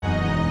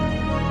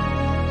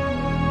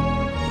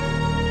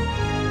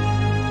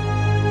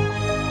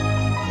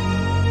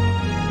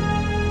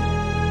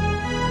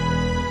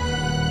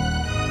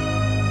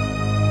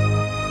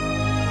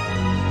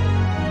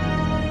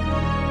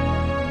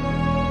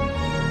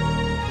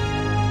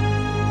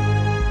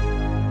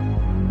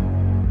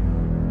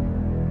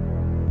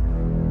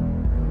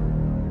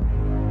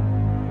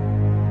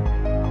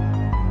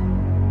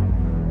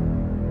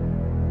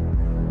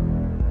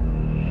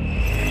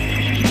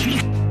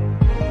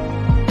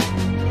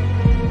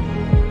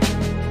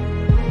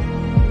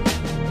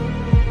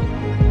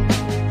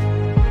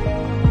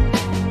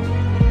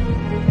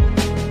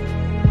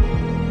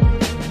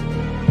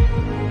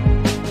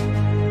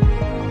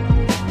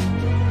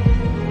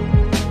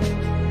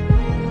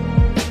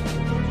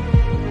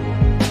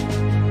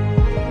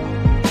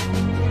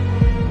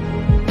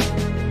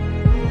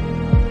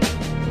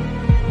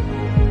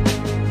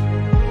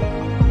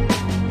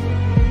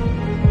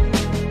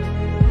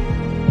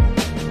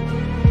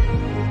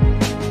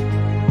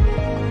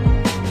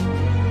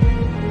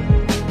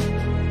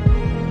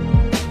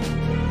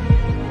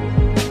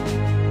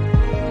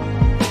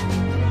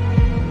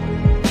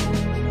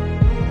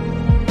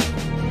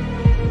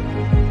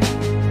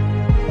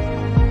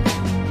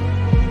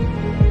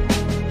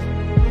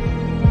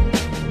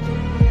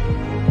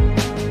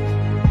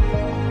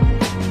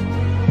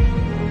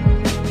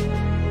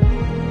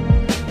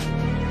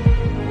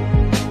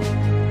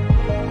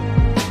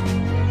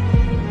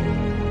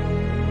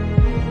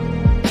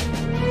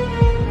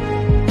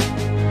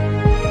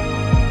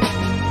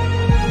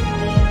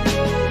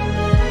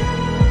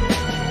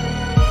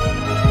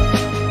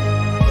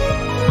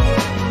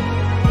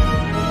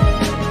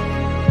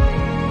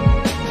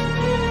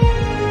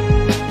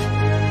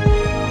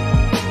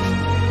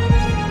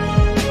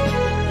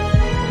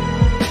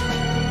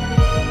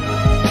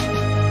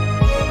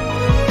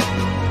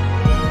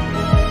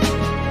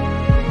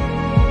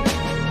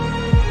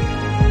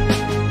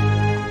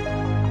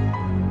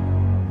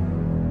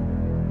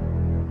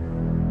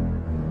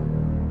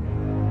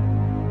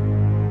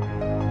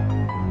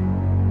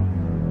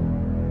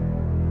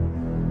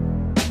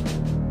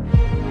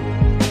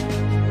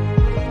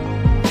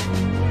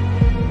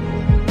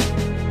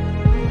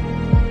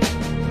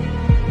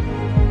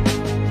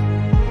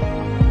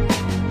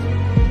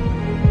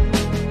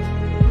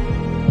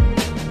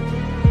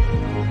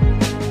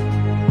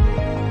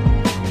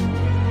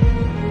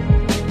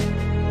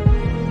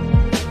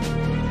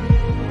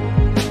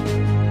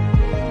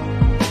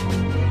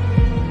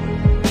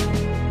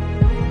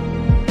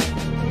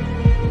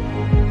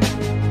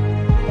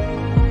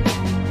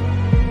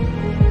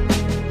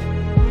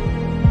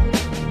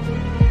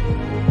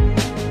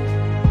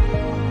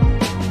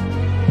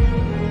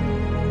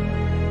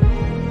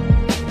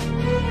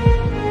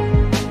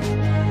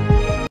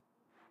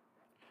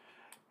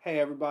Hey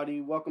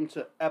everybody, welcome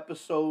to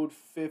episode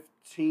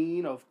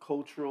 15 of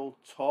Cultural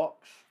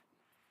Talks.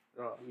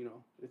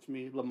 It's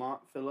me, Lamont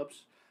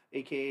Phillips,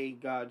 aka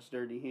God's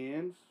Dirty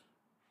Hands.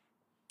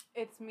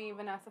 It's me,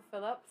 Vanessa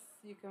Phillips.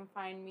 You can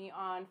find me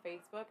on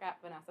Facebook at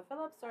Vanessa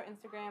Phillips or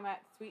Instagram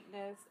at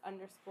sweetness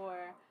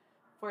underscore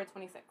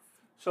 426.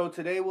 So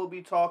today we'll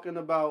be talking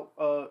about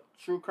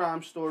true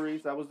crime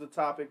stories. That was the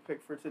topic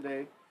picked for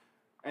today.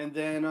 And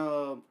then,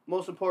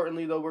 most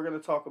importantly, though, we're going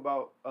to talk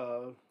about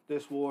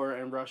this war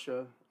in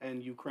Russia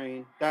and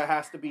Ukraine. That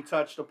has to be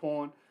touched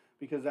upon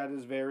because that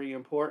is very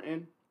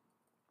important.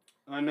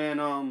 And then,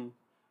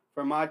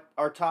 for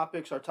our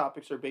topics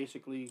are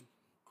basically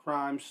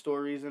crime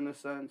stories in a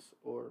sense,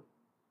 or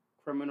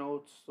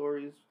criminal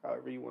stories,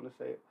 however you want to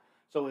say it.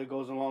 So it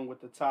goes along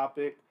with the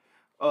topic.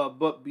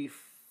 But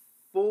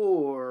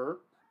before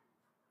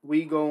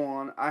we go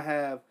on, I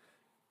have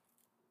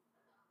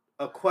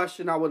a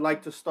question I would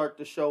like to start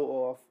the show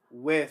off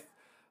with.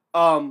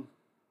 Um,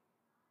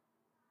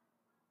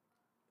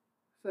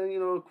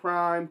 so,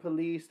 crime,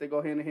 police, they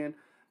go hand in hand.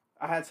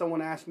 I had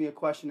someone ask me a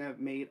question that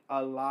made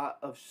a lot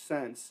of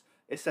sense.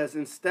 It says,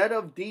 instead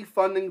of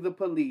defunding the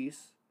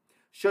police,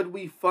 should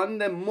we fund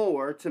them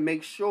more to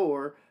make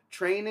sure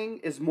training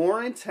is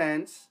more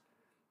intense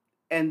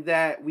and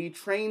that we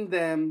train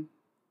them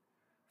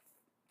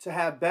to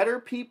have better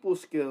people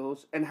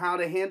skills and how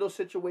to handle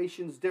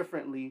situations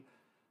differently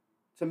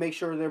to make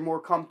sure they're more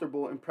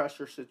comfortable in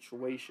pressure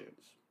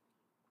situations?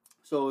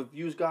 So if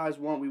you guys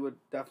want, we would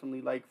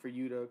definitely like for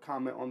you to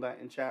comment on that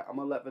in chat. I'm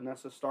gonna let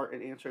Vanessa start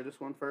and answer this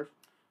one first.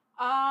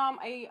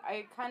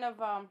 I kind of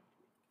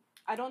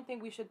I don't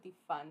think we should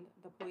defund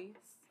the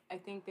police. I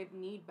think they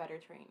need better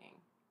training.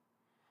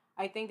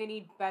 I think they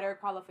need better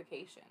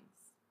qualifications.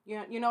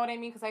 You know what I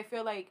mean? Because I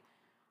feel like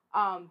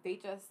they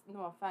just,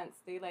 no offense,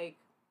 they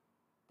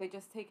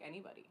just take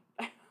anybody.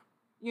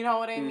 You know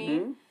what I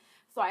mean? Mm-hmm.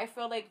 So I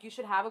feel like you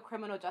should have a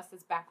criminal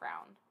justice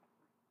background.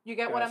 You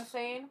get what I'm Yes.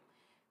 saying?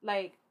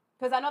 Like,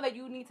 because I know that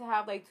you need to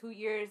have like 2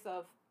 years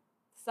of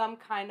some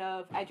kind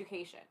of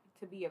education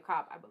to be a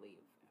cop, I believe,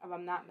 if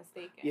I'm not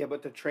mistaken. Yeah,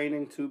 but the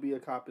training to be a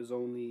cop is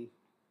only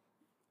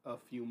a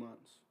few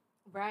months.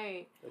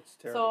 Right. That's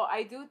So terrible.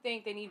 I do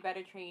think they need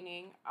better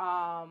training,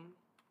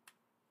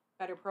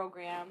 better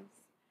programs.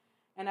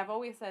 And I've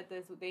always said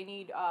this, they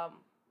need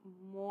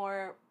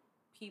more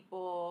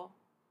people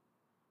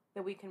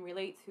that we can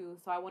relate to.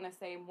 So I want to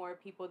say more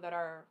people that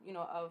are,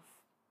 of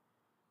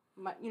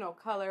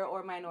color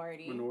or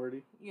minority,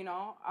 Minority.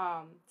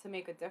 to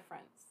make a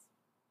difference.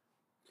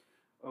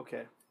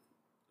 Okay.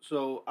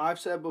 So I've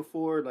said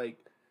before, like,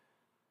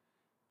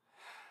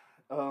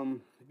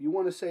 if you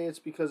want to say it's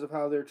because of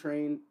how they're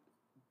trained,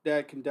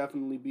 that can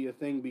definitely be a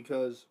thing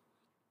because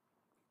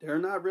they're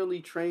not really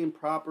trained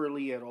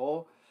properly at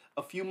all.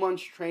 A few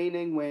months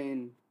training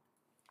when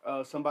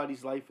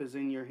somebody's life is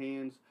in your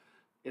hands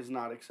is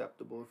not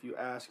acceptable, if you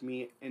ask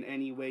me, in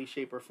any way,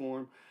 shape, or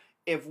form.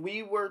 If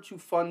we were to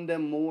fund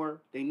them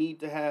more, they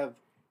need to have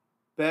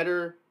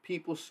better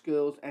people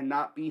skills and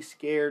not be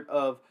scared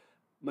of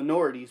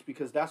minorities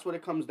because that's what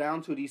it comes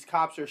down to. These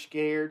cops are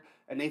scared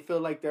and they feel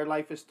like their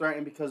life is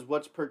threatened because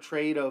what's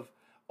portrayed of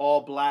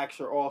all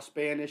blacks or all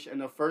Spanish, and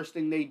the first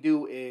thing they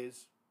do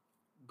is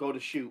go to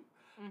shoot.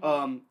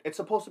 It's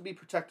supposed to be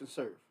protect and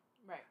serve.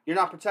 Right. You're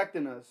not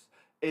protecting us.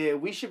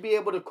 We should be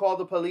able to call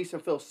the police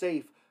and feel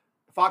safe.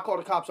 If I call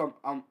the cops,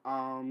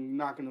 I'm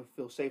not gonna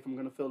feel safe. I'm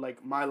gonna feel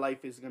like my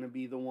life is gonna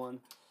be the one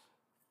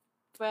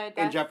But in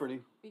that's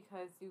jeopardy.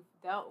 because you've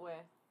dealt with.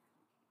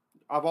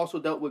 I've also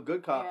dealt with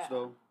good cops Yeah,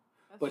 though,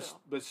 that's true.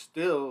 but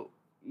still,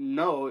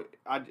 no,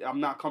 I'm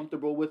not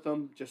comfortable with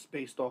them just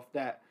based off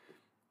that.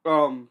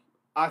 Um,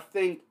 I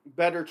think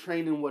better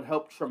training would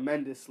help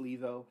tremendously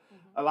though.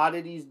 A lot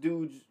of these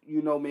dudes,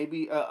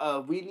 maybe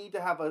we need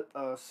to have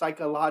a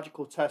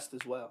psychological test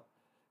as well.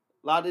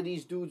 A lot of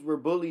these dudes were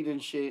bullied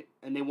and shit,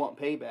 and they want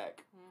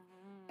payback,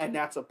 and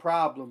that's a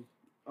problem.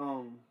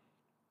 Um,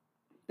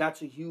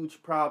 that's a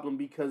huge problem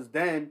because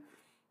then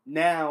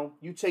now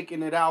you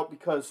taking it out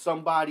because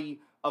somebody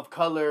of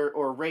color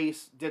or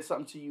race did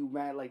something to you,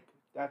 man. Like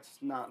that's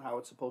not how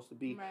it's supposed to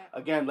be. Right.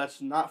 Again,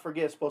 let's not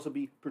forget it's supposed to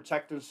be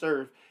protect and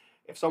serve.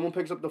 If someone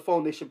picks up the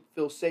phone, they should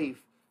feel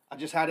safe. I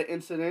just had an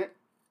incident.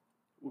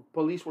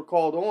 Police were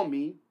called on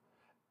me,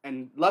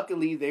 and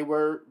luckily they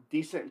were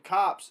decent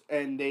cops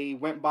and they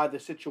went by the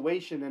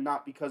situation and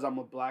not because I'm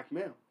a black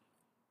male.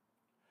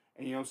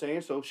 And you know what I'm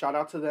saying? So shout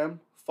out to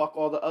them. Fuck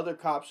all the other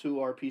cops who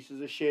are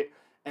pieces of shit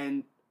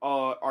and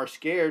are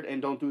scared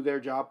and don't do their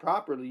job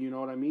properly. You know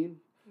what I mean?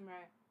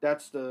 Right.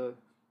 That's the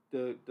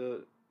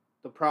the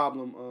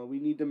problem. We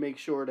need to make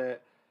sure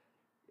that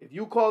if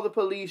you call the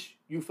police,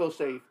 you feel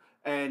safe.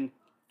 And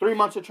 3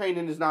 months of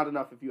training is not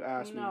enough, if you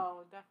ask me.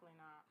 No, definitely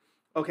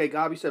not. Okay,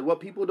 Gabi said, what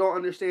people don't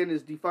understand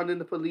is defunding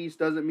the police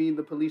doesn't mean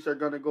the police are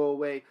going to go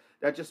away.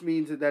 That just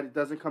means that it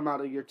doesn't come out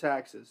of your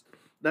taxes.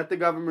 Let the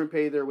government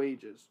pay their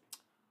wages.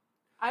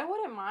 I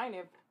wouldn't mind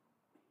if.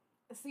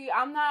 See,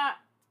 I'm not.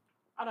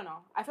 I don't know.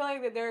 I feel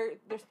like that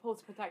they're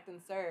supposed to protect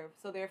and serve,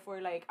 so therefore,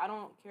 like, I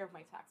don't care if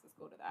my taxes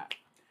go to that.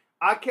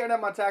 I care that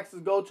my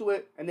taxes go to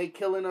it, and they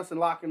killing us and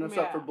locking us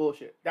up for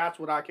bullshit. That's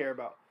what I care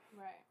about.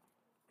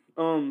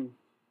 Right.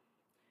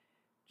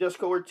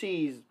 Jessica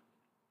Ortiz,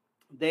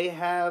 they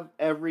have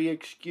every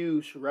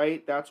excuse,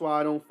 right? That's why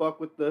I don't fuck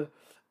with the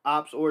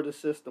ops or the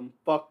system.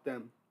 Fuck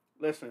them.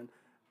 Listen,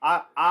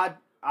 I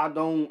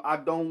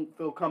don't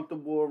feel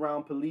comfortable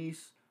around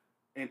police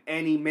in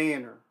any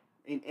manner.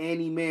 In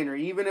any manner,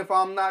 even if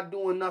I'm not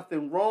doing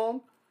nothing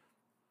wrong,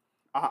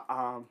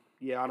 I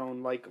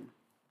don't like them.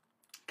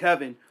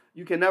 Kevin,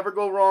 you can never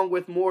go wrong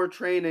with more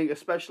training,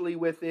 especially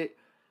within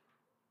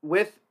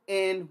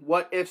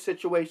what if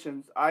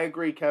situations. I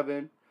agree,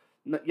 Kevin.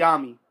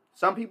 Yami,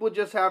 some people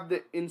just have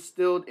the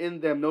instilled in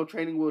them. No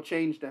training will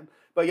change them.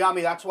 But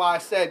Yami, that's why I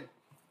said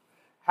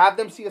have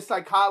them see a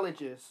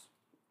psychologist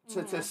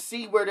to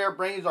see where their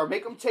brains are.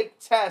 Make them take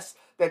tests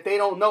that they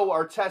don't know,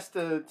 or tests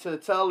to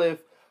tell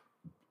if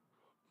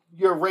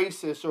you're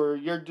racist or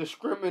you're just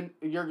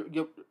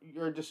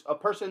a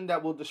person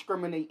that will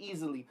discriminate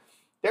easily.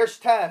 There's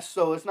tests,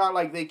 so it's not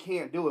like they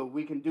can't do it.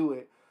 We can do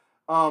it.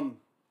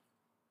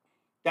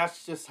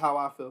 That's just how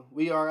I feel.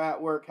 We are at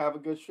work. Have a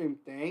good stream.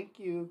 Thank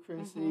you,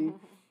 Chrissy.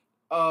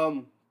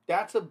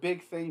 That's a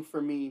big thing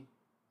for me.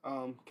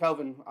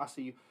 Kelvin, I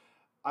see you.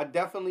 I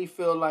definitely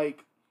feel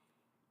like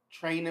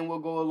training will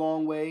go a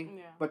long way,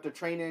 but the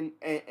training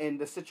and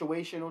the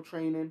situational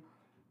training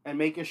and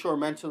making sure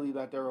mentally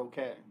that they're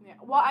okay. Yeah.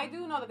 Well, I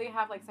do know that they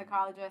have like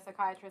psychologists,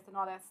 psychiatrists, and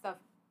all that stuff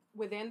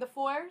within the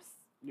force.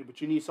 Yeah,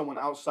 but you need someone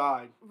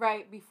outside.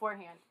 Right,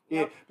 beforehand.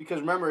 Yeah, because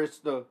remember, it's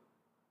the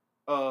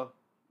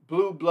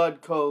blue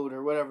blood code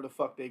or whatever the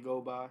fuck they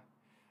go by.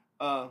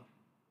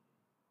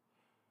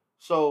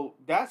 So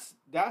that's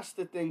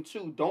the thing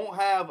too. Don't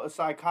have a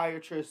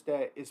psychiatrist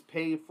that is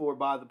paid for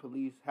by the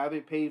police. Have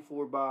it paid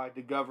for by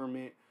the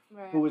government,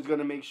 who is going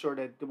to make sure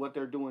that what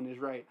they're doing is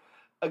right.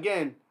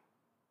 Again,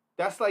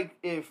 that's like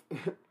if,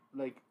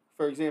 like,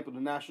 for example, the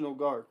National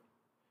Guard.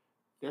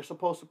 They're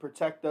supposed to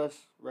protect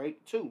us,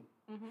 right, too.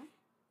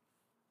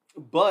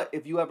 But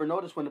if you ever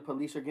notice when the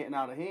police are getting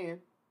out of hand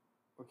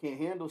or can't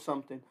handle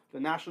something, the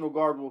National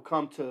Guard will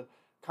come to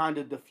kind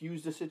of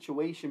diffuse the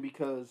situation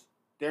because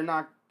they're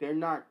not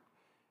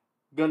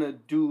gonna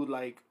do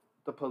like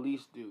the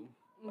police do.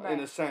 In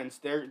a sense.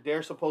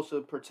 They're supposed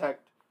to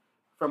protect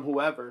from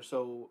whoever.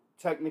 So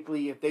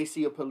technically, if they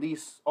see a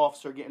police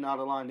officer getting out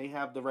of line, they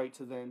have the right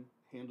to then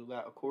handle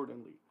that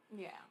accordingly.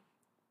 Yeah.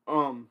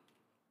 You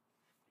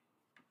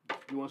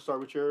want to start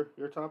with your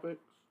topic?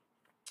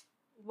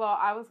 Well,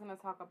 I was going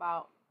to talk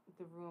about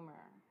the rumor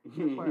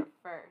report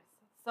first.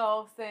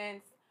 So,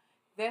 since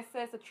this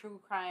is a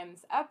true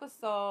crimes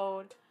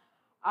episode,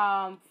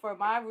 for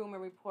my rumor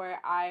report,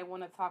 I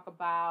want to talk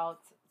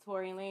about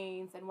Tory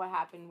Lanez and what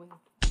happened with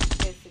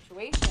his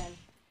situation.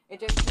 It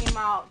just came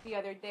out the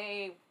other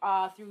day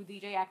through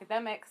DJ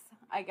Academics,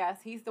 I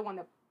guess. He's the one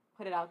that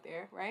put it out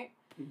there, right?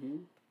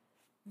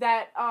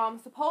 That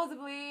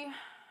supposedly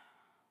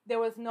there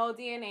was no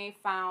DNA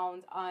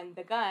found on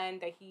the gun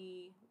that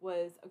he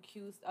was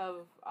accused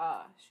of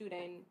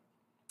shooting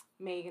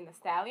Megan Thee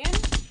Stallion.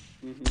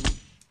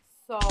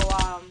 So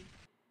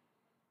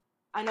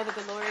I know that one of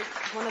the lawyers,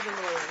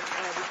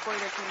 a reporter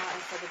came out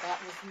and said that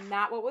was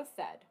not what was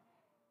said.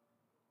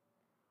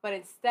 But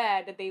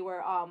instead that they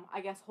were,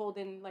 I guess,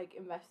 holding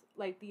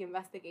the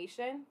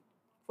investigation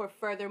for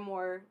further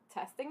more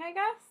testing, I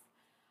guess.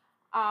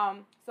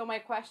 So my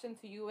question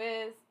to you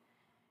is,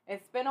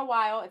 it's been a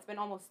while. It's been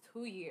almost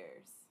 2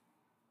 years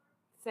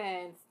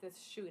since this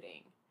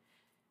shooting.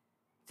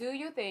 Do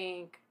you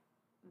think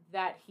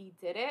that he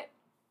did it?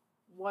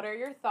 What are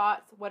your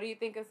thoughts? What do you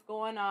think is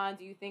going on?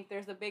 Do you think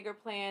there's a bigger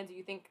plan? Do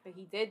you think that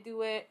he did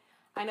do it?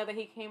 I know that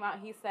he came out,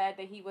 he said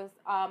that he was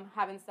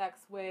having sex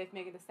with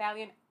Megan Thee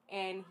Stallion,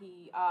 and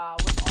he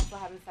was also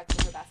having sex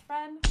with her best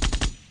friend.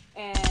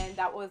 And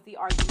that was the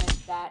argument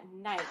that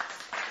night.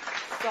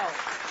 So,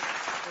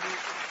 what do you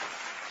think?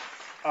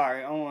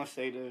 Alright, I want to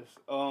say this.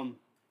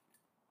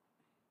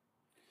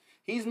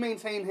 He's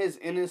maintained his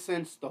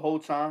innocence the whole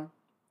time.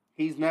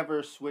 He's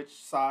never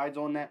switched sides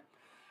on that.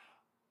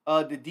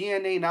 The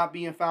DNA not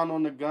being found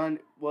on the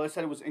gun, well, it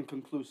said it was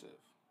inconclusive,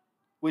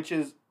 which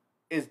is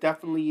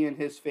definitely in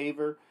his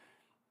favor.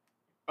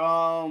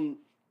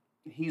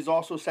 He's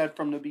also said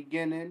from the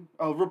beginning,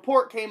 a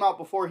report came out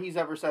before he's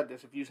ever said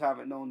this, if you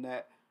haven't known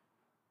that.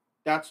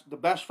 That's the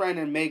best friend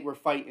and Meg were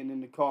fighting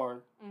in the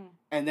car.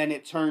 And then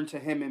it turned to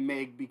him and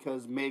Meg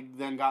because Meg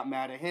then got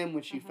mad at him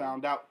when she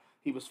found out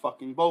he was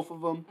fucking both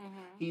of them.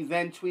 He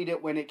then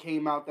tweeted when it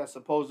came out that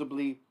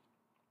supposedly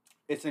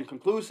it's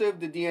inconclusive,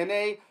 the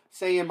DNA,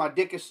 saying my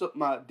dick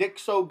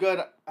so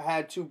good I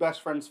had two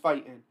best friends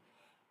fighting.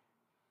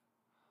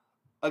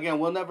 Again,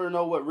 we'll never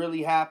know what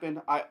really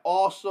happened. I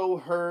also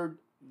heard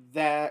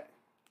that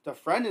the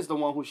friend is the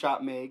one who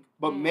shot Meg,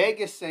 but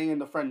Meg is saying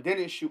the friend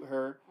didn't shoot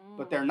her,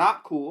 but they're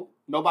not cool.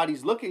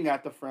 Nobody's looking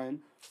at the friend.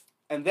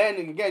 And then,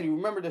 again, you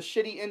remember the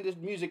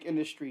shitty music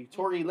industry.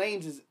 Tory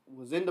Lanez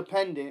was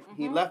independent.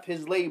 He left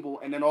his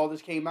label, and then all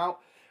this came out.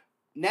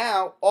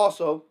 Now,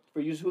 also, for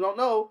you who don't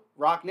know,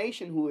 Roc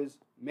Nation, who is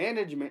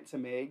management to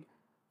Meg,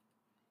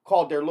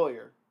 called their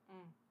lawyer.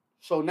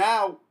 So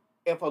now,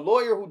 if a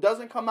lawyer who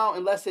doesn't come out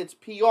unless it's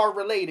PR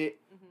related,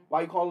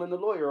 why you calling the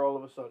lawyer all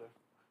of a sudden?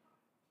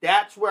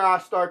 That's where I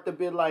start to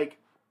be like,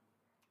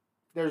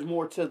 there's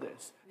more to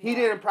this. He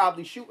didn't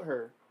probably shoot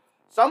her.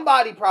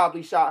 Somebody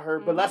probably shot her,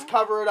 but let's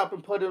cover it up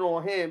and put it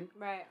on him.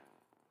 Right.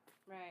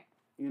 Right.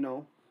 You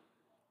know?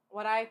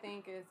 What I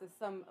think is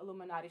some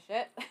Illuminati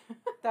shit.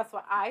 That's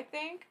what I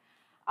think.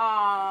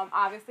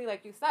 Obviously,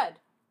 like you said,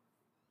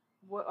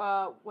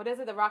 what is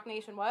it? The Rock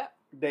Nation what?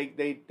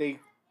 They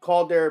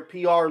called their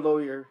PR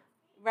lawyer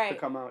to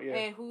come out, yeah.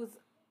 And who's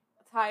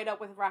tied up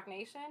with Rock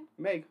Nation?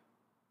 Meg.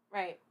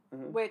 Right.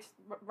 Which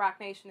Rock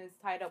Nation is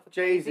tied up with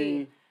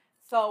Jay-Z.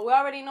 So we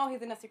already know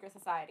he's in a secret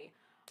society.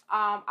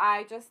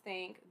 I just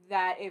think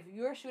that if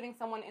you're shooting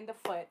someone in the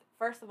foot,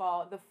 first of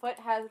all, the foot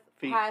has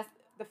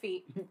the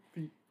feet.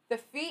 The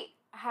feet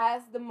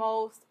has the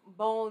most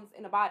bones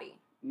in the body.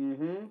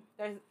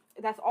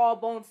 That's all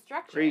bone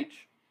structure.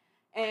 Preach.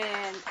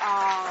 And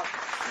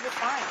she was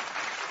fine.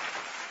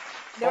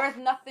 There is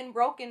nothing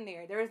broken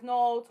there. There is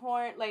no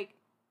torn ligament.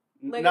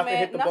 Nothing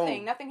hit the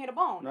bone. Nothing hit a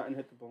bone. Nothing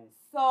hit the bone.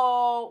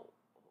 So,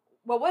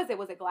 what was it?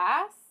 Was it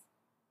glass?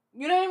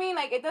 You know what I mean?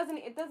 Like it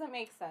doesn't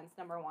make sense.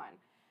 Number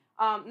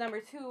one. Number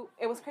two,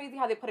 it was crazy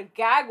how they put a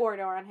gag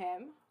order on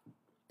him.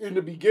 In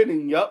the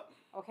beginning, yup.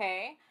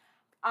 Okay.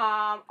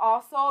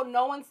 Also,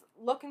 no one's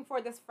looking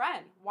for this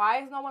friend.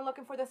 Why is no one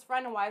looking for this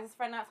friend, and why is this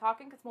friend not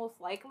talking? Because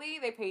most likely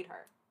they paid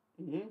her.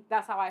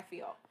 That's how I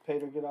feel.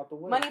 Paid her to get out the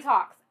way. Money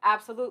talks,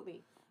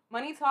 absolutely.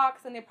 Money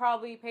talks, and they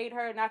probably paid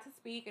her not to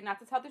speak and not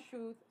to tell the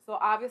truth. So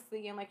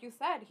obviously, and like you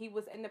said, he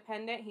was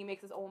independent. He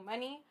makes his own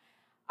money.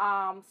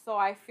 So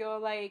I feel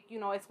like,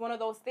 it's one of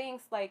those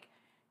things like,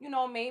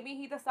 maybe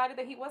he decided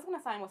that he was going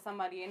to sign with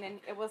somebody, and then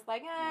it was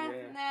like,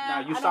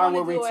 nah, you sign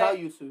where we tell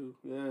you to.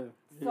 Yeah.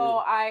 So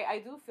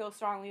I do feel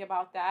strongly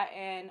about that,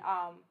 and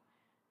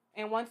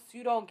once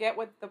you don't get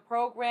with the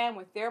program,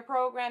 with their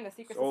program, the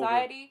secret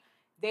society,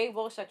 they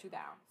will shut you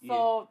down.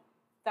 So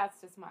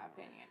that's just my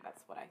opinion.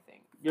 That's what I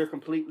think. You're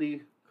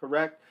completely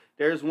correct.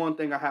 There's one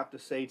thing I have to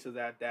say to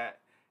that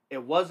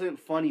it wasn't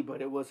funny,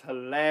 but it was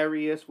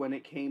hilarious when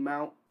it came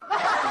out.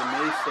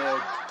 And they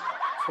said,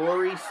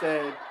 Tory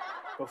said,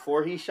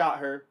 before he shot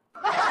her,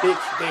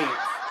 bitch dance.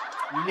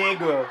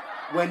 Nigga.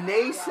 When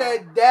they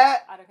said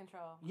that, out of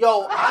control.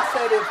 Yo, I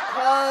said if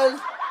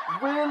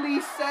Cuz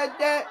really said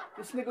that,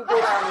 this nigga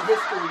go down in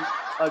history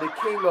of the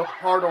king of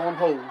hard-on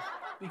hoes.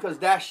 Because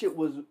that shit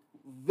was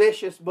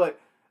vicious. But,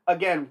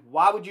 again,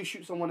 why would you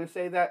shoot someone and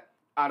say that?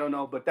 I don't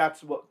know, but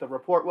that's what the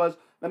report was.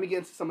 Let me get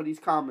into some of these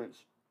comments.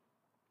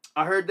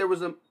 I heard there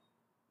was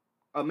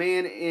a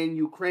man in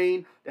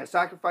Ukraine that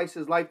sacrificed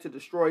his life to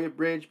destroy a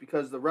bridge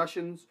because the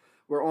Russians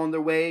were on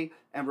their way,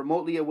 and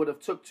remotely it would have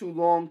took too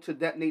long to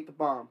detonate the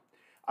bomb.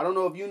 I don't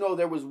know if you know,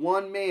 there was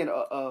one man,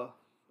 a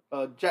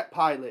jet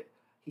pilot.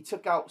 He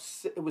took out,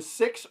 it was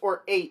 6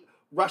 or 8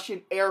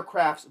 Russian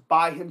aircrafts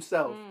by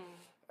himself.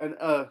 And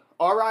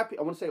R.I.P.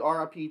 I want to say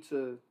R.I.P.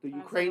 to the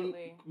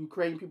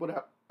Ukrainian people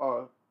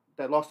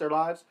that lost their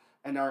lives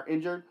and are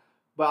injured.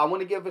 But I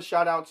want to give a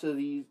shout out to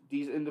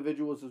these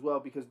individuals as well,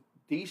 because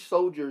these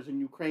soldiers in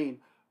Ukraine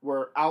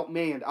were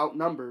outmanned,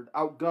 outnumbered,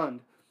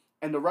 outgunned.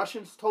 And the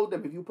Russians told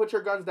them, if you put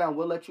your guns down,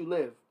 we'll let you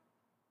live.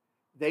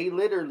 They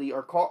literally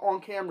are caught on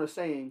camera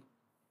saying,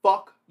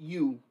 fuck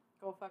you.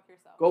 Go fuck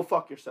yourself. Go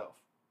fuck yourself.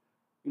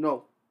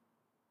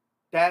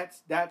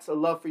 That's a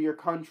love for your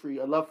country,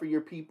 a love for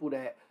your people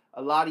that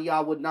a lot of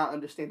y'all would not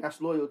understand.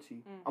 That's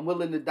loyalty. I'm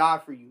willing to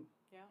die for you.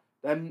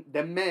 Yeah.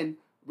 Them men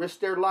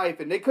risked their life,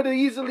 and they could have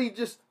easily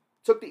just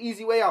took the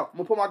easy way out. I'm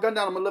going to put my gun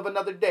down. I'm going to live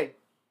another day.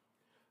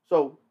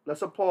 So,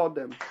 let's applaud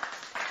them.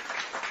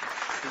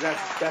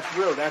 That's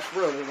real. That's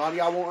real. A lot of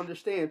y'all won't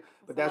understand,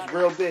 but that's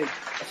real big.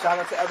 A shout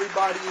out to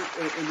everybody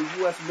in the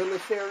U.S.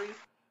 military.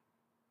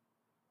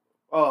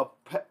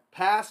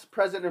 Past,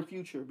 present, and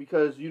future.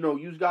 Because,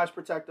 you guys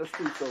protect us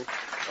too. So,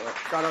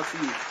 shout out to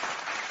you.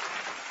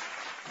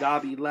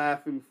 Gabi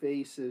laughing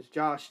faces.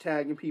 Josh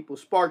tagging people.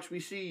 Sparks, we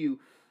see you.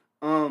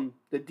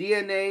 The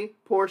DNA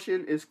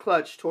portion is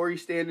clutch. Tory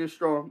standing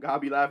strong.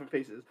 Gabi laughing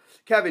faces.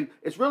 Kevin,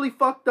 it's really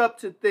fucked up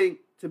to think,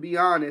 to be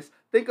honest.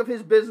 Think of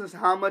his business,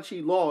 how much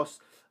he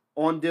lost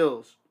on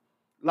deals.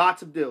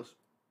 Lots of deals.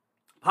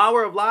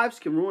 Power of lives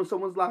can ruin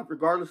someone's life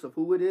regardless of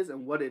who it is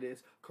and what it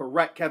is.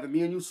 Correct, Kevin.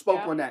 Me and you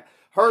spoke on that.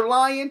 Her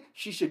lying,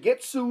 she should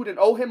get sued and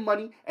owe him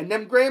money. And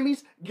them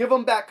Grammys, give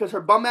them back because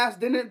her bum ass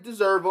didn't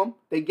deserve them.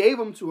 They gave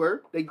them to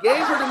her. They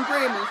gave her them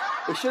Grammys.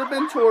 They should have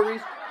been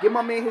Tories. Give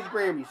my man his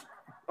Grammys.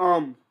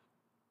 Gabi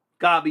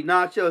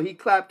Nacho, he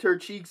clapped her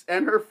cheeks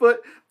and her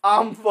foot.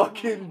 I'm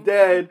fucking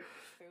dead.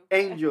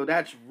 Angel,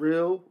 that's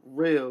real.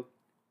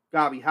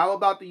 Gabi, how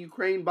about the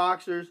Ukraine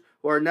boxers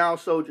who are now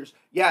soldiers?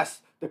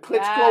 Yes, the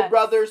Klitschko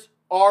brothers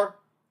are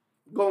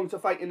going to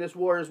fight in this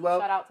war as well.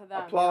 Shout out to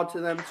them. Applaud to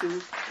them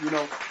too.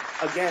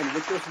 Again,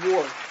 with this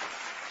war,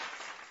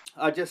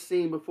 I just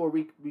seen before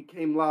we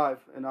came live,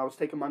 and I was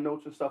taking my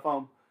notes and stuff.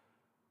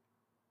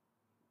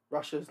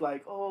 Russia's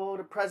like, oh,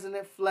 the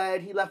president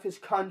fled. He left his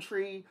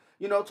country.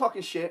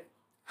 Talking shit.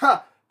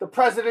 The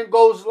president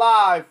goes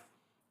live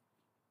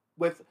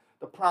with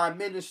the prime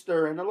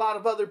minister and a lot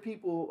of other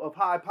people of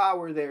high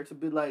power there to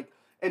be like,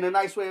 in a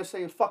nice way of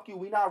saying, fuck you,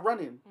 we not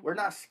running. We're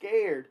not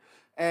scared.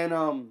 And,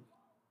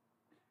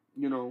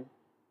 you know,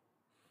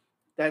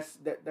 that's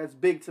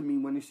big to me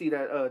when you see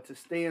that, to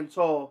stand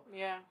tall.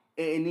 Yeah.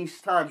 In these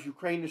times,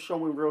 Ukraine is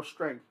showing real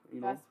strength. You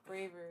know, that's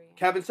bravery.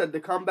 Kevin said the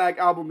comeback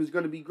album is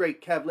going to be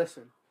great. Kev,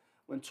 listen,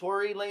 when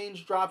Tory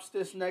Lanez drops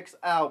this next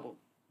album,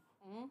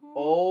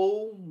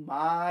 oh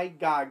my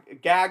God,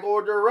 gag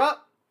order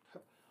up,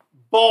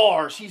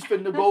 bars. He's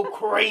finna go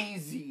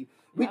crazy.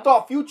 We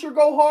thought Future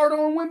go hard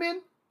on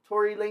women.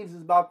 Tory Lanez is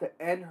about to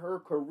end her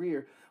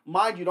career.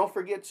 Mind you, don't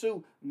forget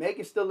too, Meg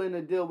is still in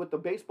a deal with the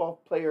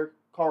baseball player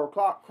Carl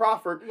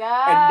Crawford.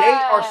 Yes. And they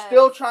are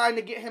still trying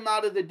to get him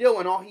out of the deal.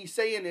 And all he's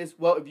saying is,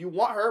 well, if you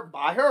want her,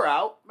 buy her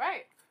out.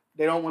 Right.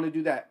 They don't want to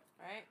do that.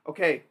 Right.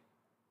 Okay.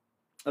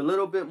 A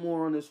little bit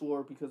more on this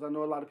war because I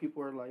know a lot of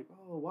people are like,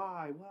 oh,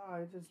 why?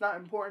 It's not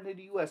important to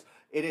the U.S.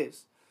 It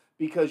is.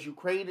 Because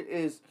Ukraine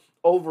is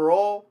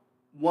overall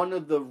one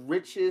of the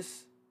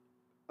richest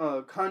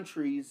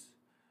countries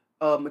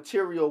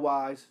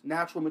material-wise,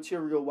 natural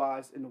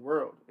material-wise in the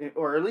world,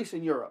 or at least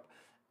in Europe.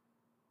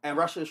 And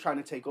Russia is trying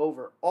to take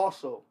over.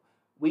 Also,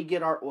 we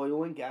get our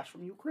oil and gas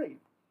from Ukraine.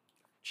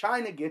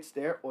 China gets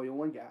their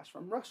oil and gas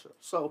from Russia.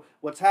 So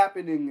what's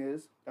happening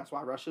is, that's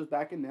why Russia's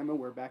backing them and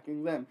we're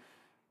backing them.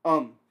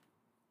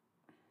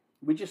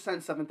 We just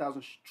sent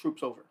 7,000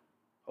 troops over.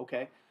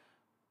 Okay?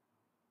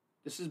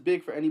 This is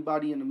big for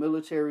anybody in the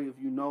military. If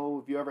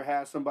you ever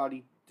had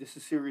somebody, this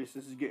is serious.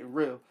 This is getting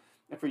real.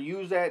 And for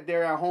you that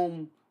there at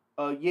home,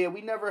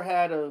 we never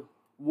had a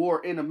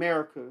war in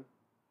America.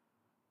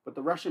 But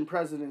the Russian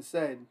president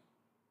said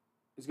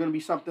it's going to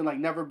be something like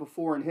never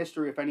before in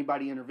history if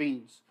anybody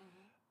intervenes.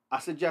 I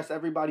suggest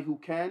everybody who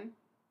can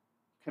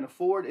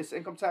afford, it's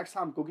income tax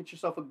time, go get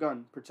yourself a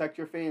gun. Protect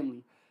your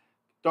family.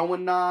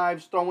 Throwing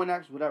knives, throwing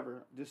axes,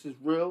 whatever. This is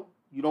real.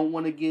 You don't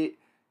want to get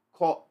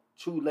caught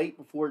too late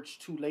before it's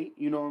too late.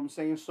 You know what I'm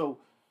saying? So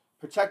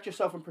protect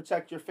yourself and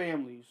protect your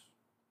families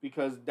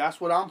because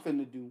that's what I'm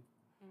finna do.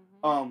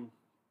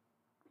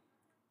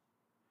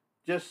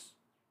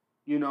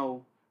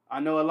 I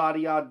know a lot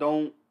of y'all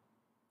don't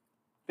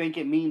think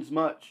it means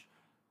much.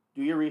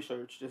 Do your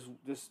research.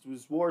 This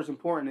war is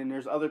important, and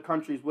there's other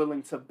countries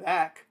willing to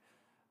back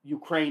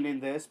Ukraine in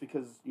this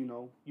because,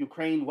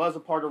 Ukraine was a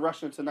part of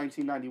Russia until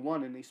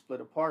 1991, and they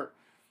split apart.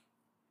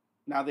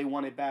 Now they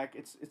want it back.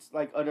 It's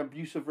like an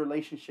abusive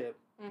relationship.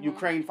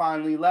 Ukraine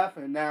finally left,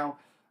 and now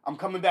I'm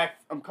coming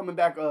back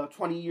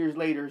 20 years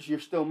later. You're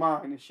still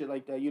mine and shit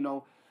like that.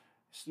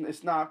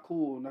 It's not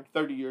cool. Like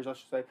 30 years, I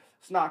should say.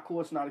 It's not cool.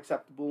 It's not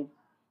acceptable.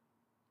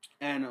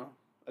 And,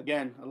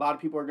 again, a lot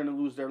of people are going to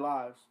lose their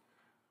lives.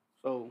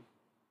 So,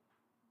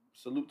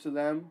 salute to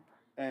them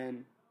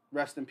and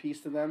rest in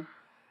peace to them.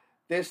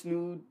 The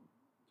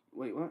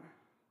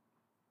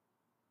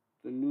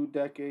new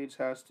decades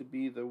has to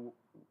be the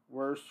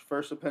worst,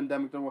 first a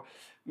pandemic, then war.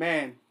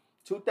 Man,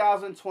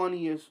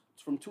 2020 is,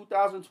 from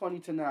 2020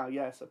 to now,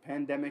 yes, a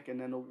pandemic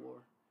and then a war.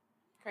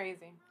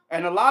 Crazy.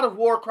 And a lot of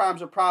war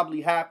crimes are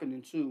probably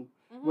happening, too.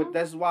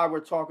 That's why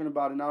we're talking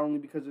about it, not only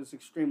because it's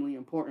extremely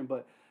important,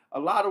 but a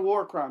lot of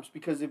war crimes,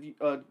 because if you,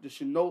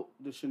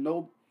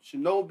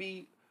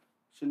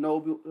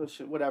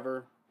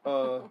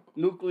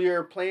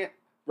 nuclear plant,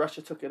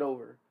 Russia took it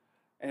over.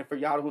 And for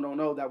y'all who don't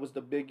know, that was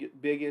the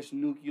biggest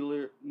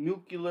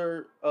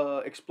nuclear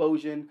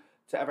explosion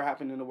to ever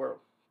happen in the world.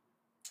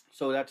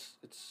 So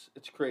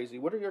it's crazy.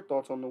 What are your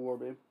thoughts on the war,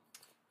 babe?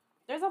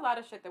 There's a lot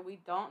of shit that we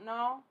don't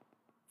know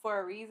for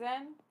a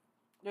reason.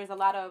 There's a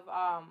lot of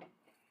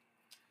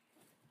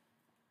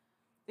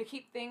they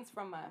keep things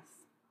from us.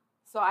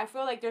 So I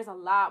feel like there's a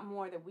lot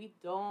more that we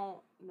don't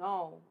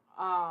know.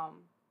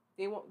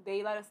 They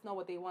let us know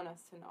what they want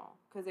us to know.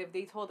 Because if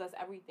they told us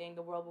everything,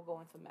 the world will go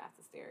into mass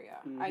hysteria.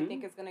 I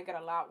think it's going to get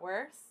a lot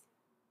worse.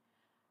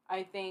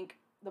 I think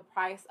the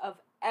price of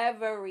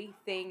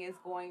everything is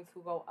going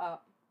to go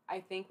up. I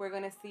think we're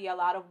going to see a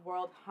lot of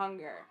world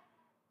hunger,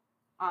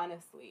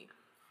 honestly.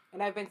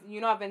 And I've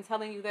been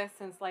telling you this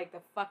since like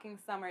the fucking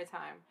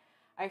summertime.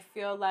 I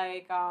feel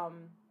like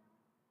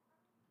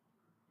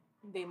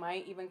they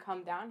might even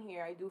come down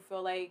here. I do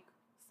feel like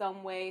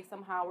some way,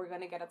 somehow we're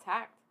going to get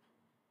attacked.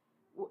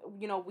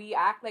 We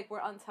act like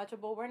we're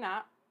untouchable. We're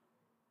not.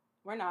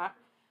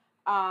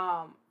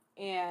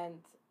 And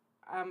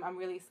I'm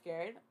really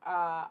scared.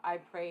 I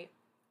pray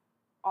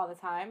all the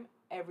time,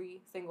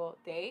 every single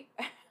day,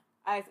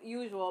 as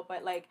usual.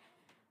 But like,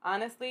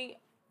 honestly,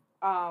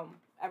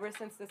 ever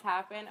since this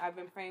happened, I've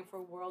been praying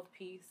for world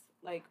peace,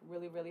 like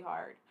really, really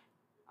hard.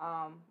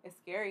 It's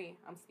scary.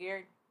 I'm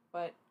scared,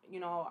 but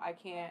I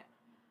can't.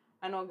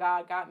 I know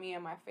God got me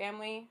and my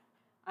family.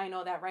 I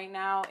know that right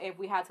now, if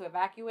we had to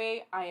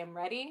evacuate, I am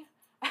ready.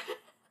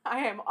 I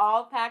am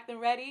all packed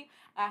and ready.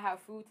 I have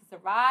food to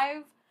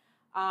survive.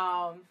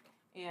 And,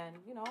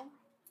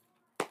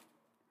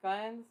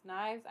 guns,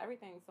 knives,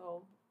 everything.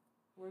 So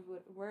we're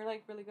good. We're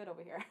like really good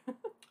over here.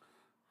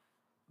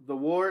 The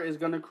war is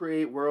going to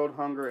create world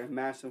hunger and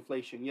mass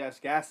inflation. Yes,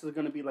 gas is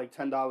going to be like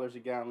 $10 a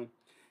gallon,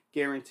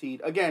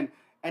 guaranteed. Again,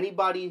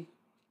 Anybody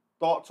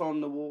thoughts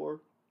on the war?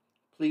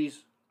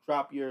 Please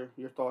drop your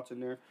thoughts in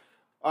there.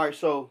 All right,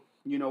 so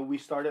we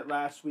started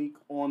last week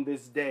on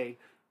this day,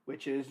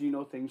 which is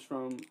things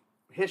from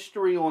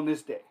history on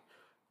this day.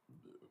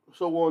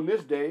 So on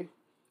this day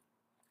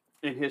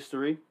in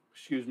history,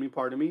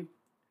 pardon me,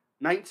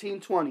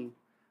 1920,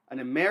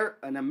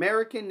 an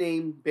American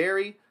named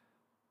Barry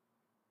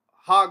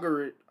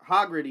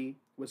Haggerty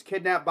was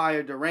kidnapped by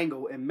a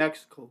Durango in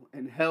Mexico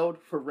and held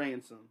for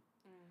ransom.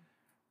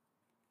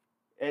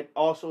 It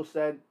also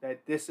said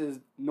that this is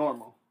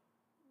normal.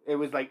 It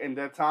was like in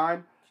that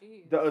time,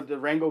 the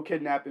Durango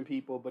kidnapping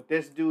people, but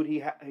this dude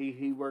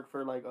he worked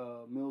for like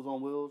Meals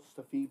on Wheels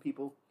to feed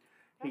people.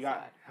 He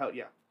got held.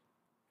 Yeah.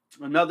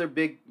 Another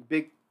big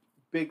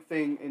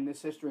thing in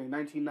this history in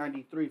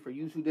 1993. For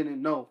you who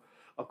didn't know,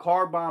 a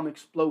car bomb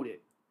exploded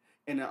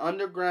in an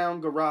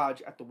underground garage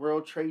at the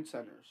World Trade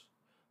Centers.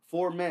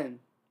 4 men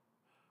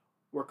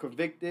were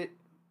convicted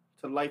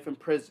to life in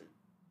prison.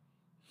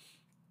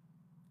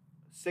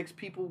 6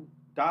 people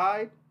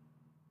died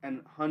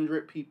and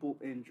 100 people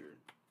injured.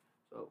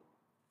 So,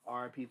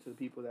 RIP to the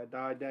people that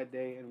died that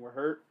day and were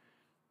hurt.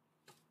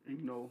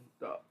 And,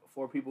 the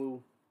 4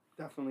 people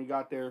definitely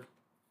got their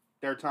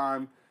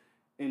time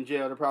in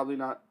jail. They're probably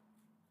not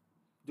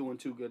doing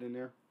too good in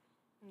there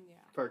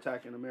for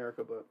attacking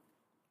America. But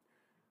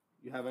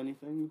you have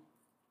anything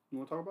you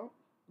want to talk about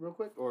real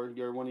quick? Or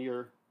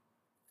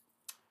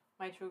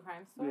my true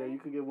crime story? Yeah, you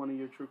could get one of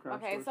your true crime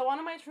stories. Okay, so one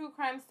of my true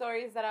crime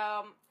stories that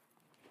I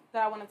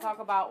want to talk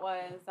about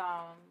was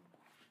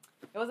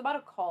it was about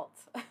a cult.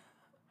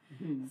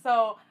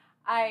 So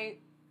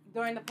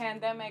during the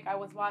pandemic, I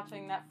was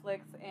watching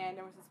Netflix, and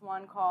there was this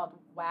one called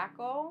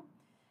Wacko,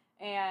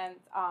 and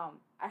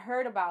I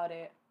heard about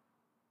it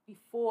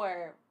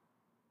before,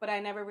 but I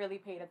never really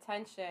paid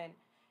attention,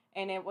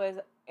 and it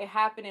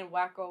happened in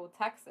Wacko,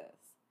 Texas.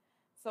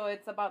 So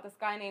it's about this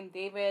guy named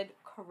David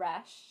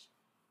Koresh.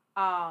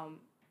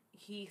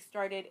 He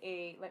started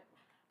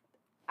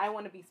I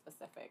want to be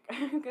specific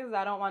because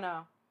I don't want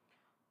to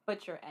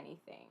butcher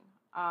anything.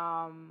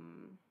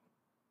 1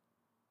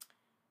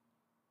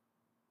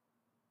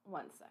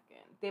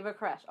 second. David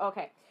Koresh.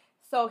 Okay.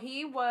 So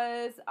he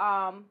was,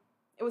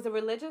 it was a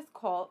religious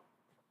cult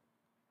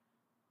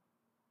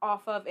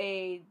off of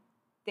a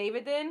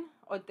Davidian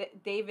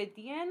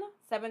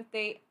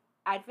Seventh-day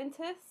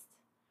Adventist.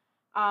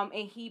 And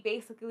he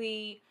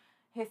basically,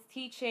 his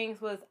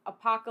teachings was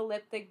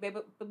apocalyptic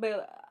biblical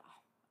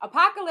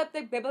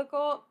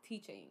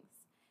teachings.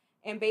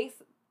 And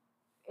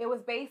it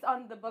was based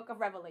on the book of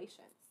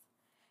Revelations.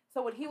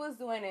 So what he was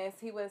doing is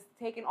he was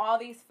taking all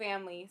these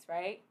families,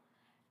 right?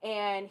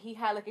 And he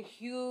had like a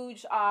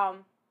huge,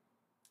 what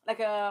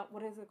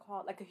is it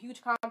called? Like a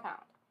huge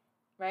compound,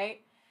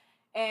 right?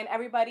 And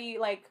everybody,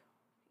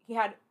 he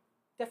had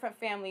different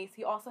families.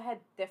 He also had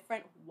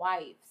different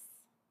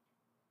wives.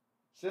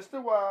 Sister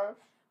wives.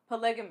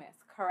 Polygamous,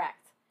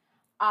 correct.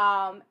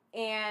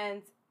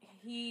 And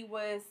he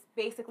was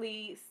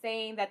basically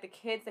saying that the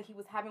kids that he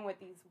was having with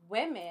these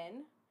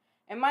women,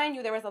 and mind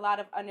you, there was a lot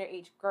of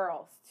underage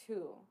girls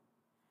too.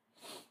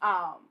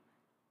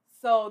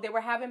 So they were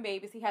having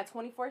babies. He had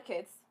 24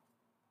 kids.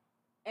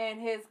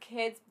 And his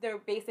kids, they're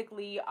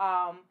basically,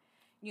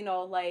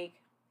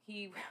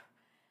 he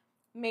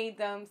made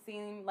them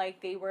seem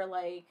like they were,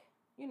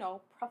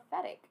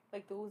 prophetic.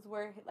 Like, those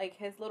were,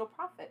 his little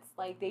prophets.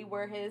 Like, they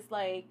were his,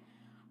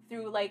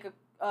 through,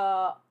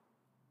 a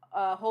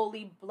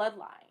holy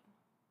bloodline.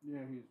 Yeah,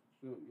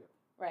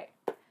 Right.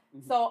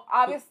 Mm-hmm. So,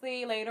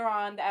 obviously, later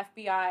on, the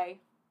FBI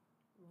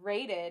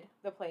raided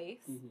the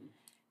place. Mm-hmm.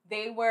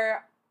 They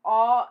were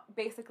all,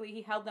 basically,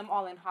 he held them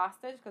all in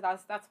hostage,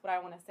 because that's what I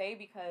want to say,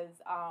 because,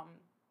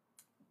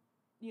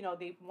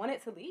 they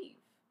wanted to leave.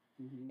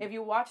 Mm-hmm. If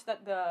you watch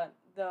the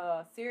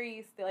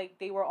series,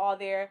 they were all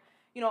there,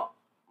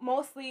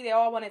 mostly they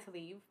all wanted to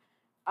leave.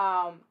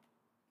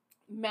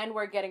 Men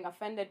were getting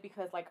offended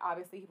because,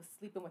 obviously he was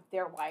sleeping with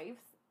their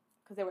wives,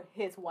 because they were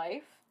his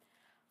wife.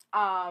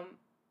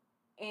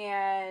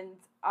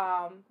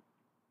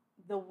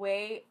 The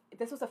way,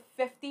 this was a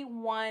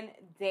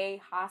 51-day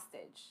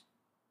hostage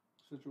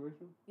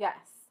situation?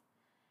 Yes.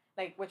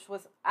 Which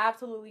was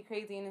absolutely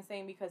crazy and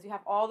insane, because you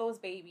have all those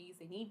babies,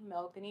 they need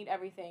milk, they need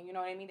everything, you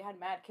know what I mean? They had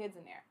mad kids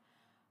in there.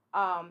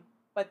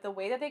 But the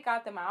way that they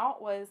got them out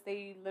was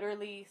they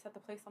literally set the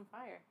place on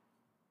fire.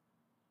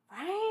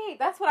 Right.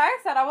 That's what I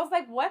said. I was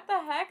like, what the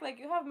heck?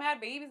 You have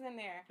mad babies in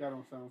there. That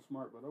don't sound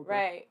smart, but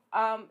okay.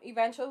 Right.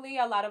 Eventually,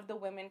 a lot of the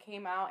women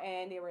came out,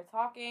 and they were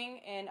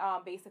talking, and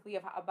basically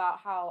about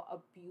how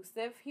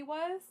abusive he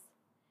was.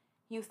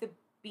 He used to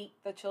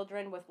beat the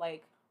children with,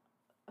 a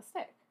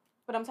stick.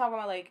 But I'm talking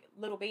about,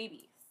 little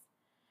babies.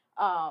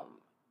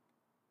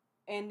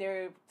 And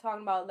they're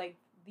talking about,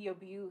 the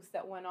abuse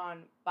that went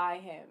on by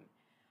him.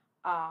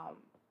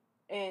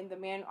 And the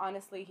man,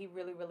 honestly, he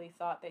really, really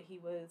thought that he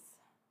was,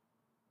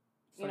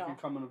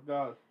 coming of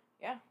God.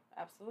 Yeah,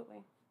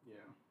 absolutely.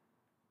 Yeah.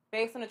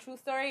 Based on a true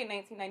story in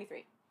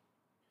 1993.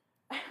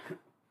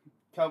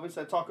 Kelvin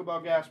said, talk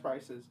about gas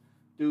prices.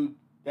 Dude,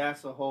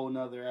 that's a whole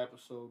nother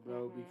episode,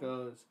 bro, mm-hmm.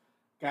 because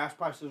Gas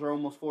prices are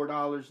almost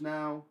 $4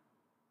 now.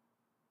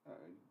 Uh,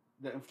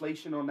 the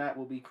inflation on that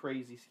will be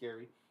crazy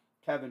scary.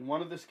 Kevin,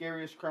 one of the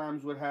scariest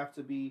crimes would have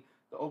to be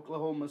the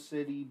Oklahoma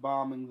City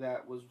bombing.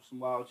 That was some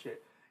wild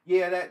shit.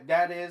 Yeah,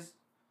 that is.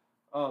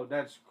 Oh,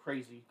 that's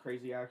crazy,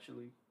 crazy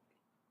actually.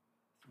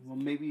 Well,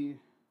 maybe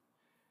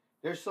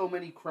there's so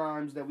many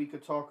crimes that we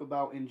could talk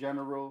about in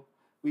general.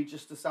 We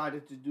just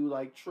decided to do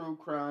like true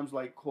crimes,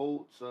 like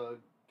cults,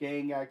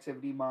 gang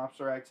activity,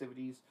 mobster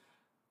activities.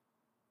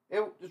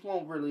 It just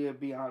won't really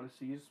be honest.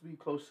 Just be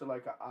close to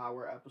like an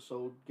hour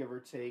episode, give or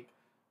take.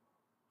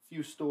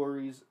 Few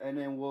stories, and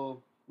then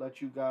we'll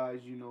let you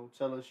guys,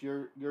 tell us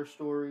your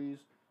stories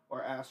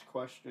or ask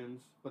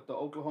questions. But the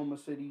Oklahoma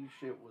City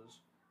shit was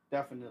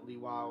definitely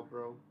wild,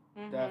 bro.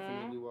 Mhm.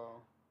 Definitely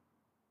wild.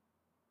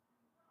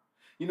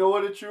 You know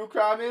what a true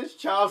crime is?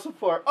 Child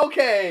support.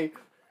 Okay,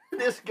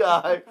 this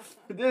guy,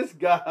 this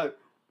guy.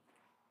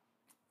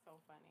 So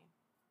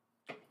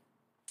funny.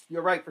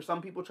 You're right. For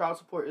some people, child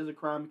support is a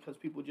crime because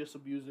people just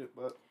abuse it.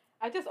 But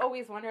I just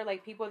always wonder,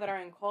 like, people that are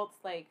in cults,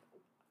 like,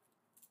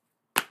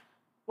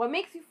 what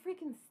makes you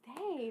freaking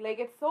stay? Like,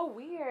 it's so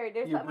weird.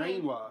 you're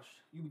brainwashed.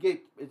 You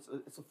get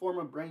it's a form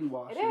of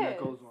brainwashing that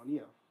goes on.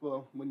 Yeah.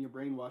 Well, when you're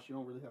brainwashed, you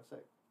don't really have say.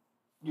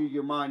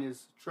 Your mind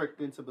is tricked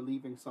into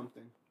believing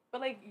something.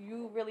 But like,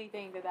 you really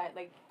think that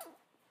like,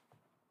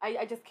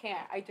 I just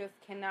can't. I just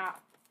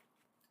cannot.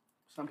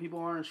 Some people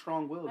aren't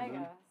strong willed, I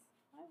man. guess.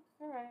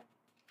 All right.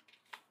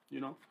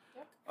 You know.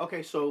 Yep.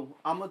 Okay, so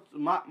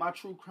my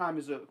true crime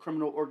is a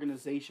criminal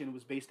organization. It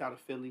was based out of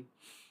Philly.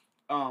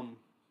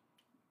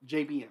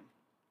 JBM,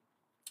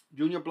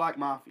 Junior Black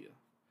Mafia,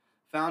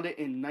 founded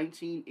in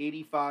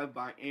 1985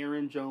 by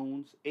Aaron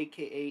Jones,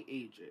 aka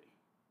AJ.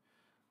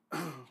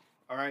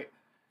 All right.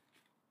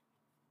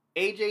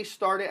 AJ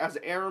started as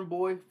an errand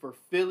boy for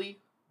Philly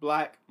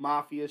Black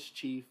Mafia's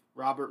chief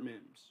Robert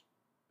Mims,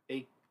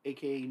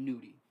 aka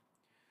Nudie.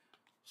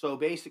 So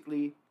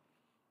basically,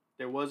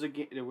 there was a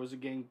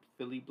gang,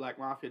 Philly Black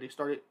Mafia. They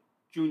started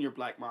Junior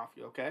Black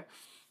Mafia. Okay.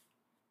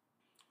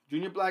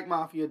 Junior Black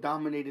Mafia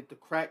dominated the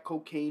crack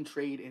cocaine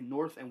trade in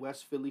North and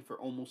West Philly for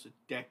almost a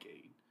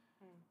decade.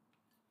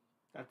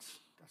 That's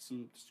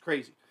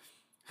crazy.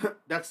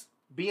 That's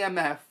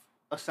BMF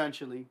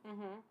essentially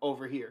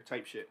over here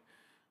type shit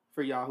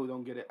for y'all who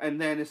don't get it. And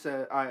then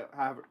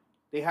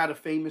they had a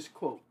famous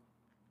quote,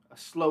 a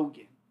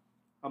slogan,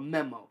 a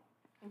memo.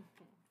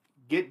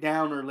 Get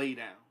down or lay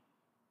down.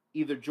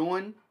 Either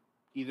join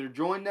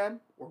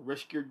them or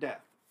risk your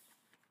death.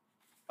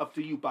 Up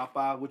to you,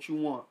 Papa. What you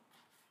want?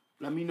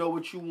 Let me know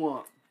what you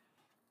want.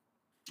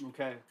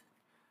 Okay.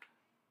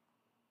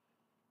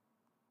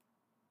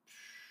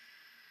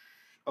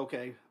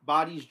 Okay.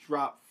 Bodies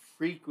dropped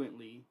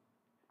frequently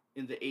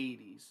in the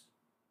 80s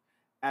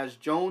as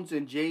Jones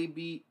and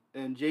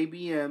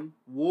JBM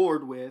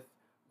warred with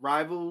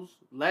rivals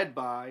led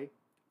by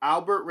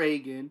Albert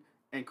Reagan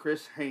and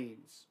Chris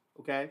Haynes.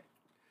 Okay.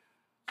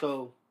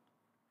 So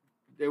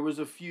there was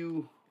a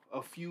few.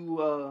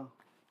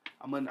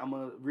 I'm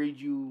gonna read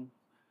you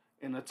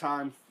in a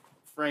time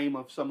frame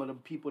of some of the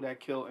people that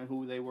killed and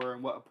who they were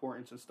and what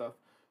importance and stuff.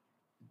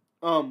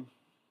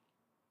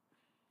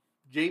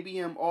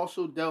 JBM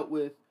also dealt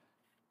with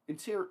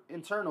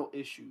internal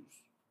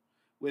issues,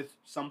 with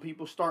some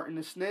people starting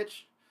to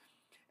snitch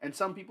and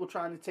some people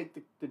trying to take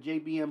the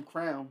JBM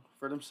crown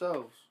for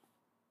themselves.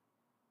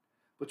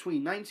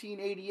 Between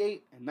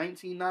 1988 and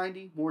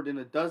 1990, more than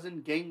a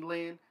dozen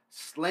gangland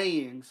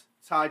slayings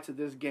tied to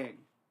this gang.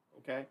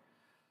 Okay?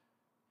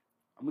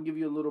 I'm going to give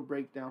you a little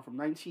breakdown from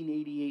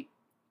 1988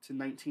 to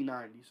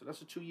 1990. So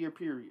that's a 2-year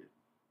period.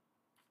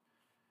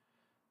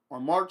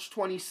 On March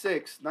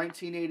 26,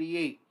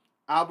 1988,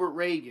 Albert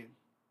Reagan,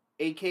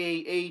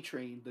 a.k.a.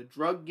 A-Train, the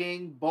drug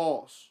gang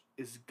boss,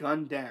 is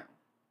gunned down.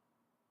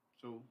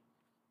 So,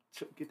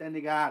 get that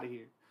nigga out of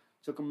here.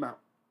 Took him out.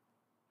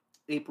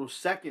 April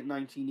 2nd,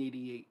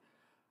 1988,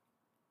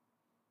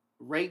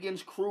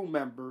 Reagan's crew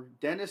member,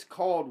 Dennis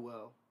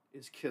Caldwell,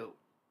 is killed.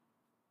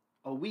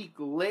 A week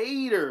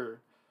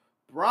later,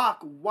 Brock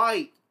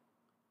White,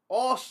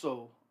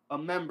 also a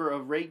member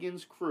of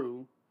Reagan's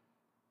crew,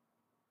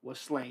 was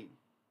slain.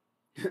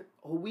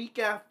 A week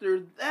after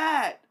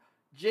that,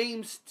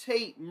 James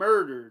Tate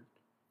murdered.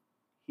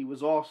 He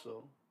was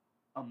also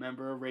a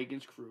member of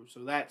Reagan's crew.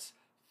 So that's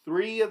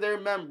 3 of their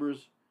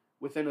members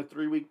within a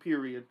 3-week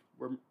period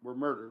were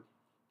murdered.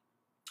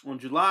 On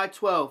July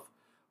 12th,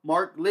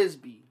 Mark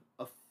Lisby,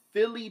 a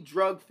Philly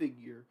drug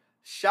figure,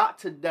 shot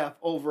to death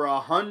over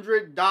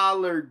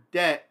 $100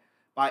 debt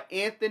by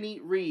Anthony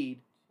Reed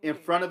in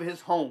front of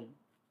his home.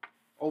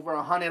 Over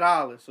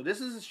 $100. So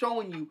this is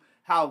showing you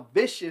how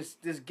vicious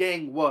this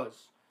gang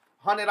was.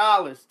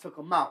 $100 took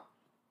them out.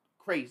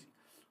 Crazy.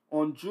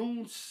 On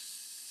June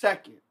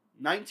 2nd,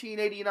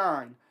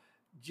 1989,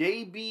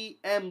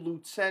 JBM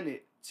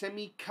Lieutenant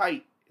Timmy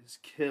Kite is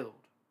killed.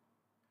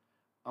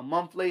 A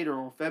month later,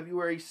 on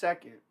February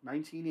 2nd,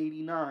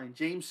 1989,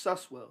 James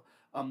Suswell,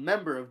 a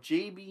member of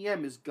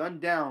JBM, is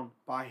gunned down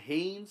by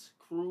Haynes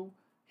crew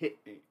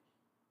hitman.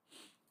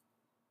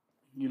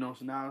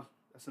 So now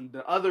That's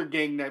the other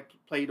gang that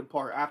played a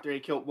part after they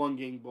killed one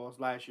gang boss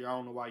last year. I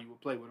don't know why you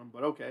would play with them,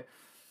 but okay.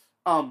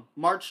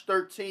 March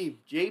 13th,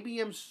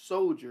 JBM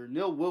soldier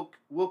Neil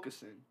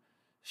Wilkerson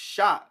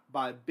shot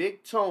by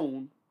Big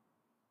Tone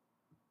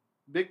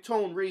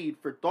Reed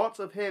for thoughts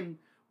of him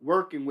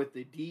working with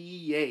the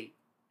DEA.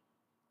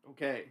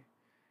 Okay.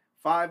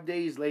 5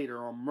 days later,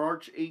 on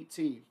March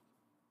 18th,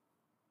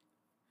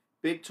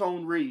 Big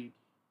Tone Reed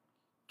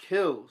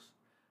kills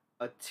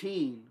a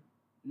teen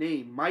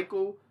named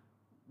Michael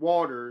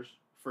Waters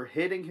for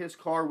hitting his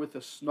car with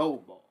a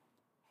snowball.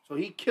 So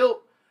he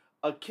killed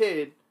a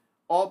kid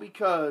all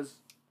because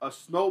a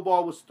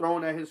snowball was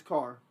thrown at his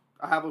car.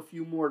 I have a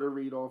few more to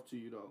read off to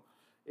you, though.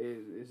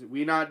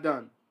 We not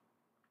done.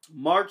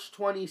 March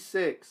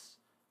 26,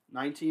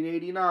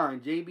 1989,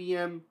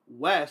 JBM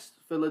West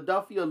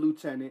Philadelphia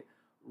Lieutenant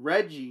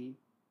Reggie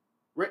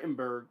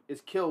Rittenberg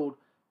is killed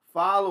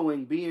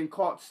following being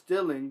caught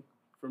stealing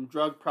from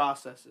drug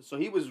processors. So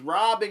he was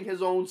robbing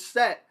his own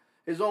set,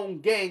 his own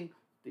gang.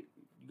 You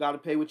got to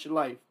pay with your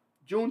life.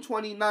 June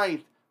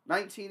 29th,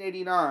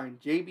 1989,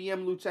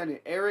 JBM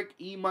Lieutenant Eric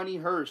E. Money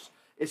Hurst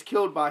is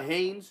killed by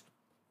Haynes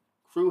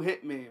crew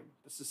hitman.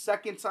 It's the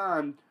second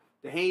time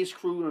the Haynes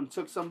crew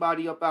took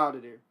somebody up out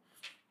of there.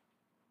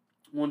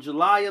 On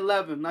July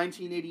 11,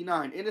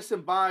 1989,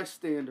 innocent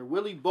bystander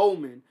Willie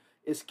Bowman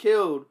is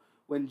killed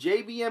when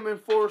JBM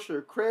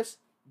enforcer Chris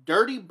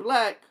Dirty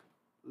Black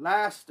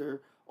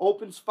Laster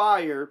opens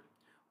fire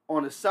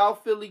on a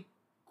South Philly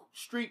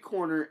street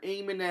corner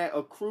aiming at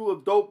a crew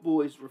of dope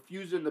boys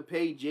refusing to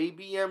pay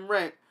JBM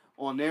rent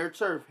on their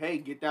turf. Hey,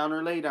 get down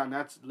or lay down.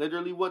 That's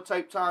literally what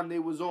type time they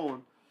was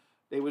on.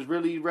 They was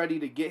really ready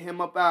to get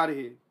him up out of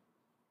here.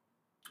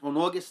 On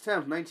August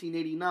 10th,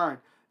 1989,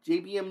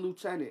 JBM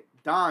Lieutenant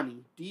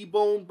Donnie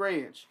D-Bone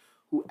Branch,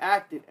 who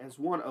acted as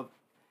one of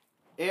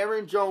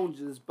Aaron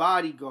Jones's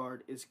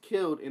bodyguard, is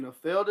killed in a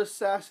failed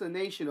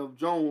assassination of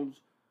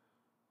Jones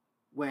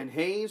when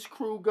Haynes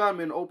crew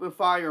gunmen opened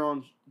fire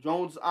on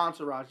Jones'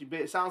 entourage.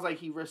 It sounds like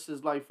he risked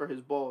his life for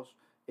his boss,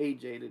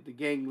 AJ, the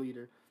gang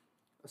leader.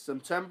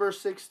 September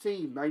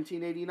 16,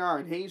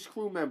 1989, Haynes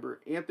crew member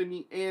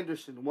Anthony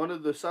Anderson, one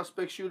of the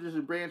suspect shooters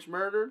in Branch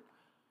murder,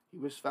 he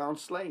was found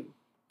slain.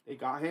 They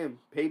got him.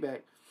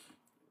 Payback.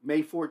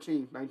 May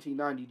 14,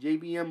 1990,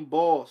 JBM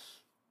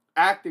boss,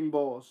 acting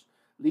boss,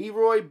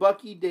 Leroy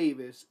Bucky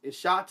Davis is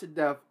shot to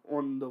death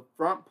on the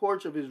front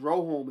porch of his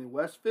row home in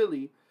West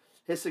Philly.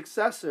 His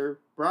successor,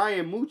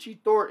 Brian Moochie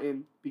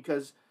Thornton,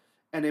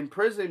 an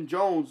imprisoned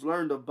Jones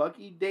learned of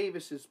Bucky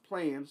Davis's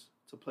plans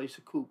to place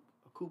a coup.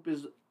 A coup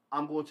is,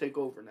 I'm going to take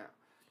over now.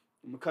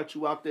 I'm going to cut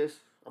you out this.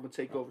 I'm going to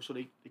take over. So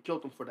they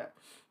killed him for that.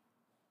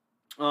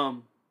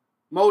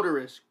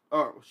 Motorist.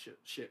 Oh,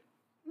 shit.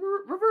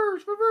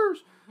 Reverse.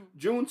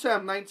 June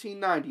 10,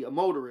 1990, a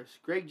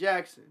motorist, Greg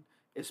Jackson,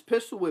 is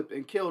pistol whipped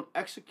and killed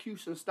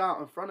execution style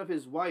in front of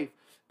his wife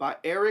by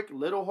Eric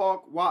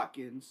Littlehawk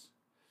Watkins,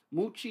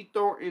 Moochie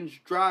Thornton's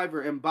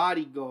driver and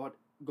bodyguard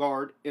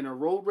in a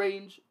road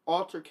rage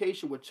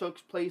altercation which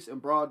took place in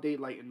broad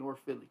daylight in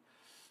North Philly.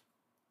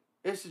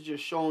 This is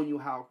just showing you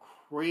how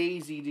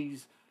crazy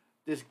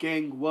this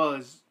gang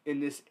was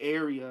in this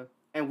area,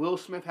 and Will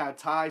Smith had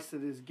ties to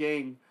this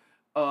gang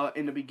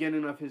in the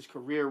beginning of his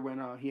career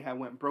when he had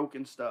went broke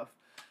and stuff.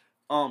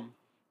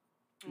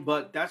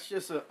 But that's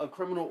just a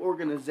criminal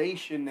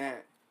organization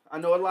that I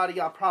know a lot of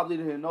y'all probably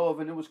didn't know of,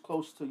 and it was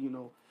close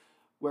to,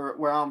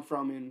 where I'm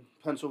from in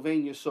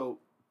Pennsylvania. So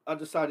I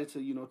decided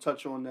to,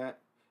 touch on that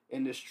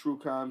in this True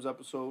Crimes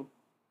episode.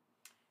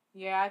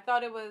 Yeah, I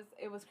thought it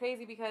was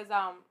crazy because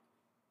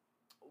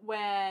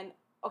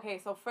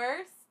so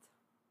first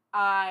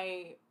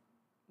I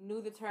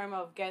knew the term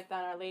of get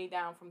down or lay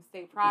down from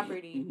state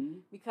property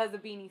because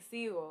of Beanie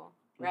Siegel,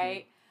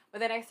 right? But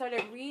then I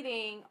started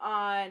reading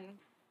on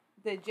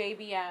the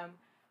JBM,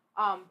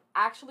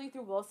 actually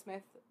through Will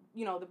Smith,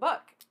 the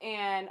book.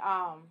 And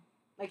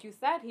like you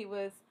said, he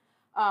was,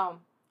 I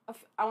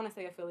want to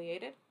say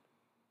affiliated,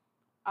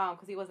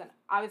 because he was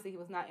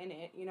not in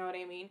it, you know what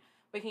I mean?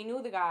 But he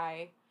knew the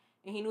guy,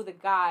 and he knew the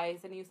guys,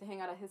 and he used to hang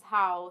out at his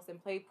house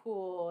and play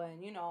pool,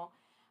 and,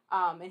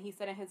 and he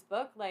said in his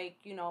book, like,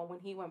 when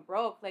he went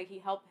broke, like, he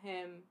helped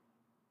him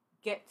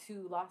get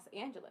to Los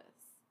Angeles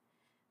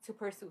to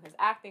pursue his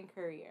acting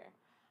career.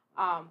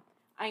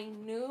 I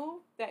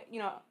knew that,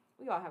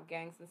 we all have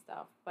gangs and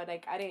stuff, but,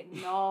 like, I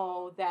didn't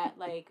know that,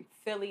 like,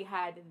 Philly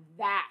had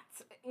that,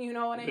 you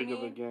know what I mean? Big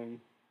of a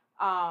gang.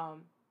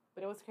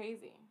 But it was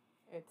crazy.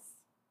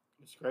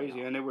 It's crazy,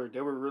 and they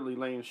were really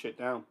laying shit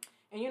down.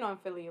 And, in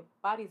Philly,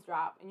 bodies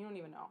drop, and you don't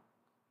even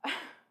know.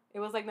 It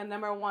was, like, the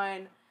number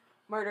one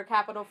murder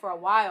capital for a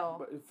while.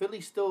 But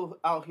Philly's still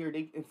out here.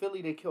 In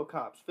Philly, they kill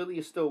cops. Philly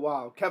is still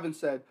wild. Kevin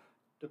said,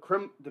 the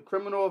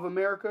criminal of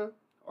America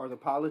are the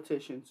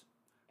politicians.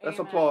 Let's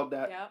applaud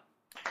that. Yep.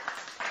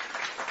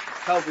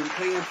 Calvin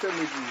K. and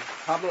Trilogy.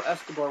 Pablo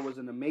Escobar was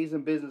an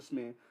amazing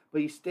businessman,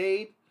 but he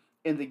stayed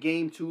in the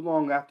game too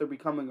long after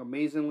becoming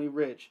amazingly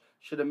rich.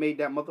 Should have made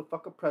that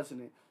motherfucker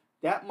president.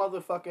 That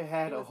motherfucker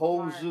had a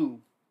whole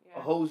zoo. Yeah.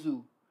 A whole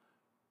zoo.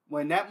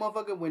 when that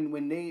motherfucker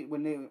when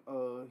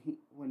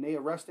they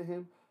arrested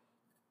him,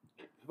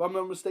 if I'm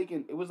not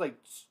mistaken, it was like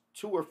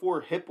 2 or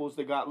 4 hippos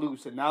that got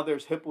loose, and now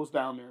there's hippos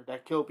down there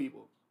that kill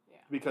people. Yeah.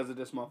 Because of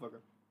this motherfucker.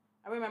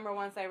 I remember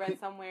once I read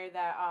somewhere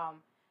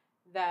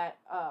that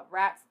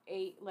rats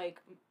ate like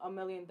 $1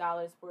 million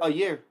worth a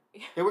year.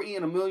 They were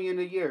eating $1 million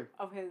a year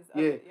of his of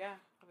his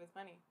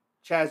money.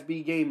 Chaz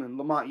B. Gaiman,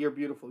 Lamont, you're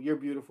beautiful. You're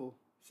beautiful,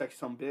 sexy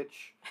some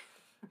bitch.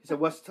 He said,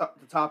 "What's the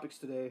topics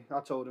today?" I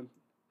told him,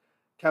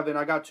 "Kevin,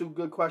 I got 2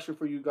 good questions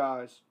for you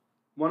guys.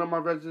 One of my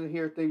residents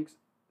here thinks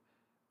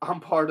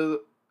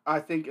I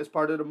think is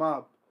part of the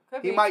mob.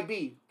 He might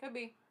be. Could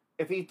be.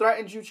 If he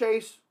threatens you,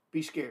 Chase,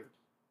 be scared.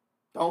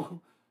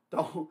 Don't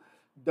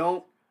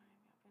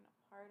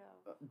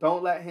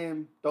let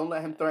him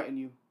threaten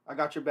you. I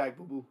got your back,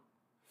 boo boo."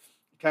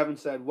 Kevin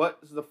said, "What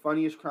is the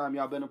funniest crime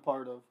y'all been a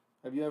part of?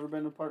 Have you ever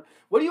been a part?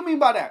 What do you mean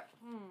by that?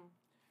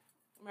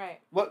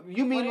 Right. What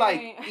you mean,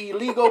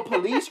 illegal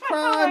police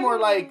crime or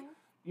like,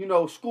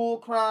 school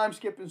crime,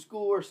 skipping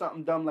school or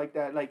something dumb like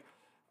that? Like,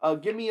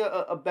 give me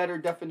a better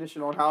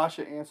definition on how I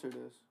should answer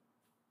this."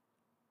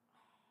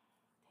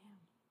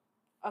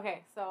 Damn.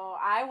 Okay, so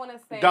I want to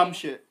say dumb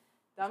shit.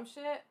 Dumb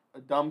shit.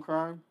 A dumb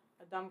crime.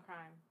 A dumb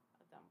crime.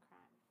 A dumb crime.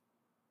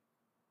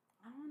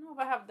 I don't know if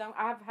I have dumb.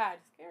 I have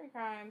had scary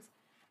crimes.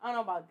 I don't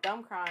know about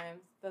dumb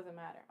crimes. Doesn't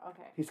matter.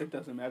 Okay. He said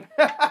doesn't matter.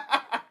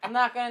 I'm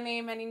not going to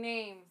name any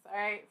names. All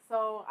right.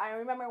 So I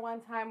remember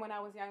one time when I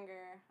was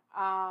younger,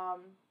 I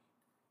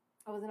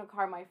was in a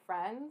car with my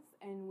friends,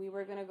 and we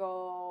were going to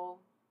go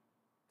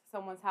to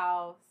someone's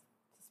house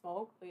to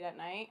smoke late at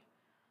night.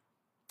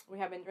 We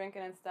had been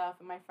drinking and stuff,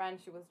 and my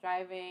friend, she was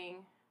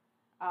driving,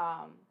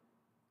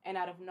 and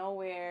out of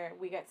nowhere,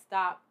 we get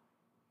stopped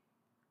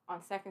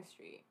on 2nd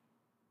Street,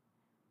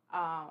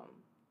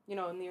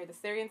 near the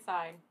Syrian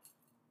side.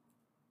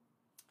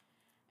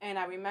 And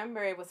I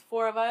remember it was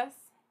 4 of us.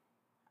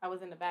 I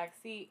was in the back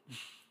seat.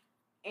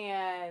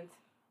 And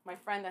my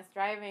friend that's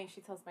driving,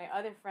 she tells my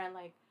other friend,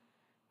 like,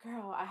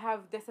 "Girl, I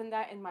have this and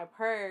that in my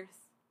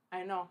purse."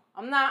 I know.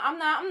 I'm not.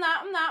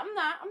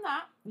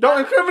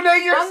 Don't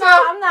incriminate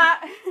yourself. I'm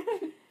not.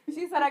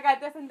 She said, "I got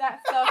this and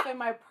that stuff in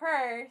my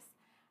purse.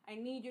 I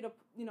need you to,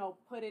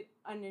 put it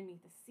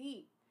underneath the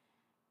seat."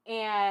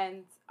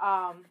 And,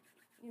 it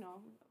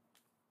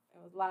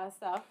was a lot of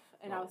stuff.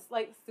 And I was,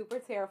 like, super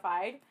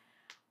terrified.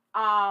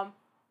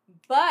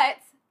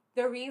 But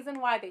the reason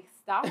why they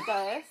stopped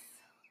us,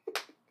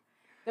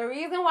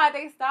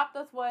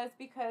 was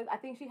because I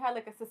think she had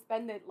like a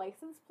suspended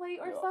license plate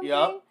or something.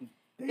 Yep.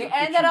 They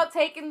ended up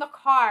taking the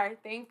car,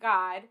 thank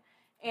God.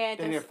 And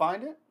they didn't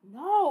find it?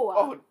 No.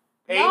 Oh,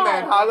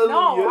 amen, hallelujah.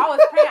 No, I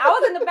was praying. I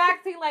was in the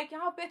back seat like,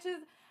 y'all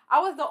bitches. I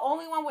was the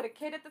only one with a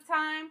kid at the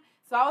time.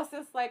 So I was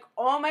just like,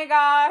 oh my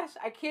gosh,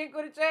 I can't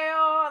go to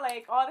jail.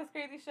 Like all this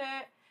crazy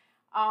shit.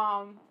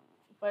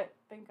 But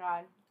thank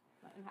God.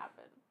 Nothing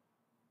happened.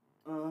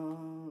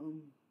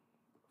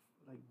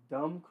 Like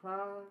dumb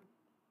crime?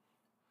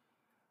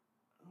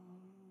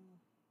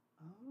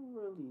 I don't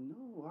really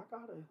know.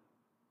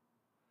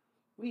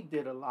 We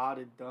did a lot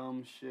of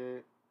dumb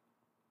shit.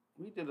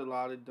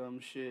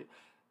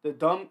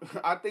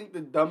 I think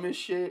the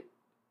dumbest shit,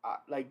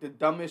 like the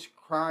dumbest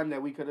crime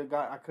that I could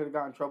have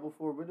got in trouble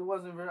for, but it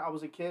wasn't really, I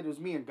was a kid. It was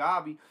me and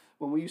Gabi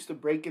when we used to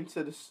break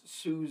into the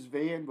Sue's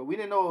van, but we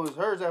didn't know it was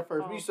hers at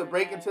first. We used to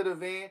break into the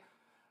van.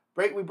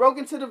 We broke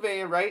into the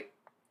van, right?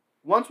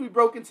 Once we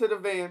broke into the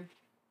van,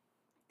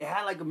 it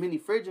had like a mini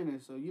fridge in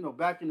it. So,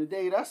 back in the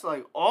day, that's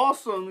like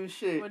awesome and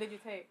shit. What did you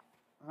take?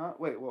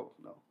 Wait, whoa,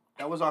 no.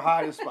 That was our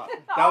hiding spot.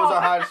 That was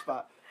our hiding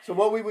spot. So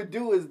what we would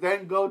do is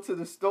then go to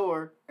the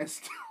store and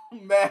steal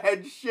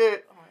mad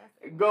shit.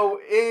 Go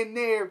in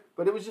there.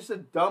 But it was just a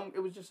dumb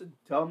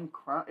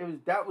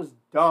crime. That was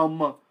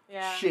dumb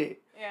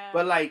shit. Yeah.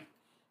 But like,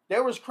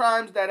 there was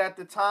crimes that at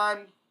the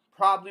time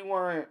probably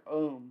weren't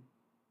dumb.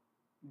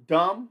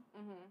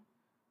 Mm-hmm.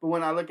 But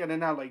when I look at it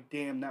now, like,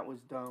 damn, that was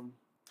dumb.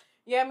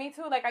 Yeah, me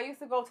too. Like, I used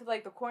to go to,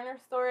 like, the corner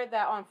store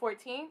that on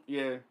 14th.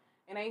 Yeah.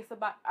 And I used to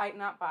I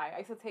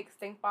used to take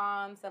stink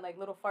bombs and, like,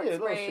 little fart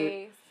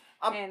sprays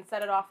and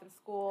set it off in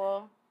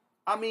school.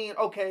 I mean,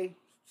 okay,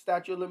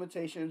 statute of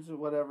limitations or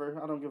whatever.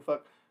 I don't give a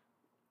fuck.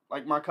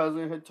 Like, my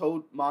cousin had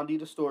told Mondi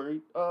the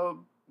story.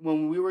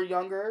 When we were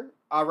younger,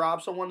 I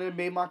robbed someone and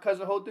made my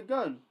cousin hold the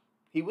gun.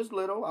 He was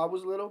little, I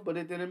was little, but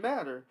it didn't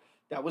matter.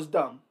 That was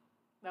dumb.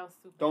 That was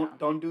super dumb.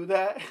 Don't do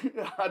that.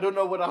 I don't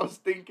know what I was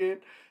thinking.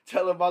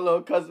 Telling my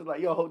little cousin,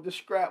 like, yo, hold the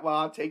scrap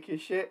while I take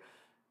his shit.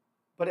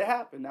 But it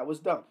happened. That was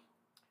dumb.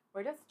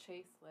 Where does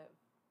Chase live?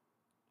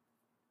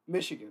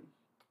 Michigan.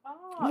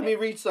 Oh, let me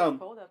read some.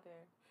 It's cold up there.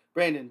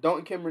 Brandon, don't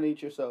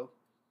incriminate yourself.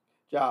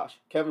 Josh,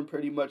 Kevin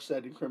pretty much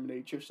said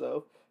incriminate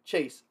yourself.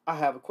 Chase, I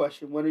have a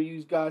question. When are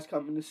you guys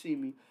coming to see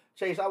me?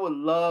 Chase, I would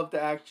love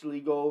to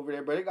actually go over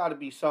there, but it got to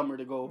be summer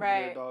to go over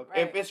there, dog.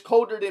 Right. If it's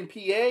colder than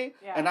PA,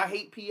 and I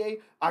hate PA,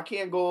 I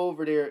can't go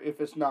over there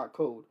if it's not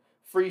cold.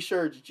 Free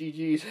shirts,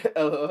 GG's.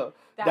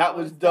 That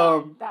was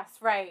dumb.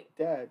 That's right.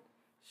 Dad,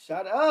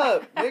 shut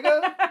up,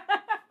 nigga.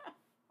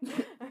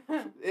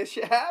 It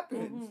shit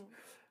happens.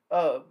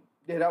 Mm-hmm.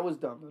 Yeah, that was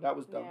dumb. That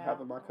was dumb. Yeah,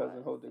 Having my it cousin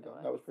was, hold the it gun.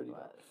 was, That was pretty it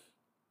dumb. was.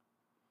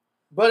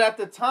 But at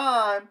the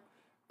time,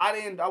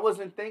 I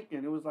wasn't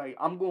thinking. It was like,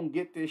 I'm gonna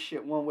get this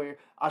shit one way.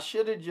 I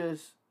should have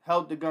just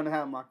held the gun and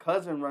had my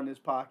cousin run his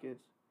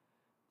pockets.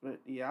 But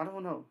yeah, I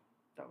don't know.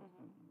 That was,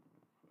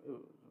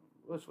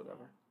 it was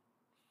whatever.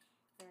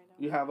 Yeah.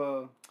 You have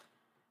a.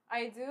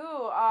 I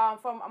do.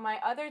 From my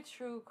other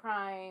true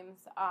crimes.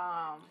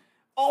 Oh,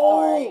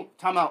 story.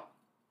 time out.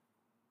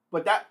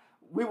 But that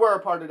we were a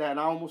part of that, and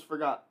I almost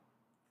forgot.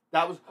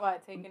 That was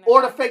What, taking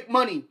or the fake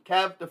money,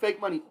 Kev. The fake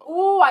money.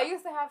 Ooh, I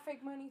used to have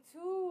fake money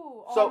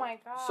too. So, oh my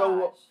gosh.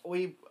 So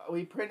we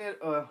printed.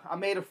 I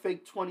made a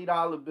fake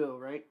 $20 bill,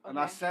 right? Okay. And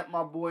I sent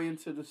my boy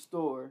into the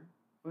store.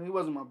 Well, he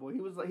wasn't my boy.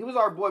 He was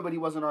our boy, but he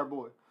wasn't our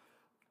boy.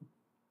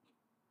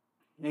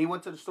 And he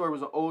went to the store. It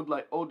was an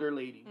older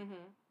lady. Mm-hmm.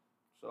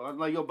 So I was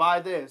like, "Yo,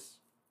 buy this."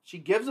 She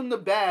gives him the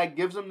bag,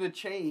 gives him the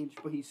change,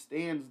 but he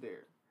stands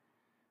there.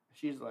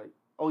 She's like,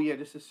 "Oh yeah,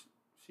 this is."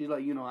 She's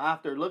like,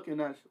 after looking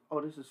at,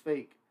 this is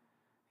fake.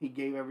 He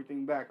gave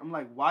everything back. I'm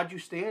like, "Why'd you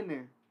stand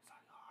there?" It's like,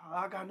 "Oh,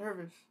 I got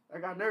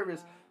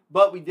nervous. Yeah.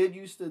 But we did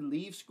used to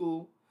leave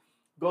school,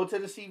 go to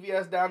the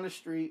CVS down the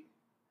street,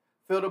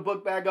 fill the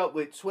book bag up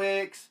with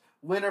Twix,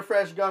 Winter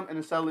Fresh gum, and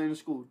then sell it in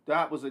school.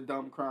 That was a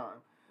dumb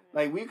crime.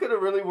 Yeah. Like, we could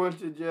have really went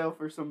to jail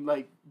for some,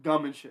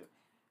 gum and shit.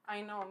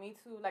 I know, me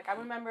too. Like, I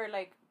remember,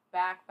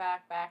 back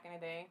in the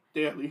day.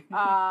 Daily.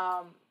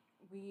 I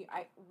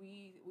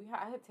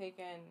had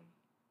taken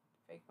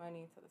fake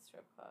money to the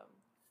strip club,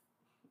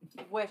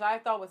 which I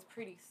thought was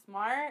pretty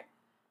smart.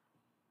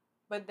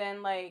 But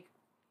then,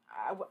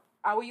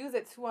 I would use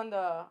it too on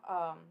the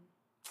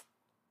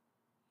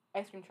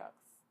ice cream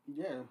trucks.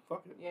 Yeah,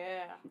 fuck it.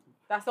 Yeah,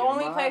 that's the Get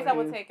only 'em place outta I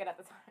would here. take it at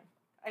the time.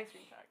 Ice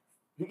cream trucks.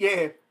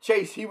 Yeah,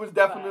 Chase, he was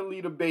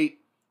definitely the bait.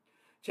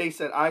 Chase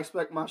said, "I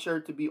expect my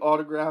shirt to be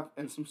autographed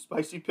and some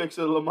spicy pics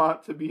of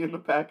Lamont to be in the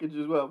package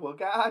as well." Well,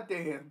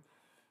 goddamn.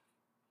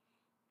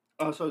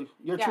 So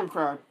your true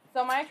crime.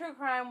 So my true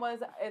crime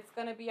it's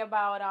gonna be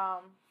about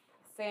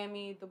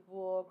Sammy the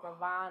Bull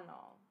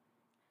Gravano.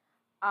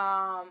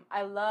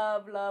 I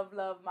love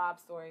mob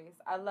stories.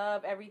 I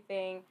love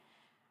everything.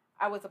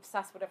 I was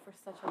obsessed with it for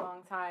such a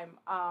long time.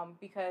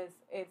 Because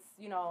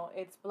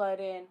it's blood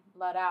in,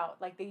 blood out.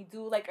 Like, they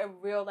do a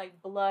real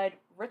blood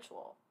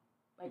ritual.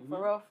 Like,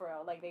 for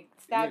real. Like, they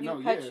stab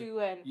you, cut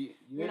you, and you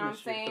know what I'm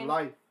saying?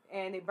 Life.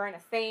 And they burn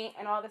a saint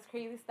and all this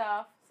crazy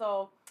stuff.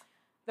 So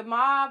the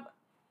mob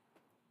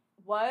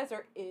was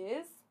or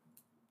is,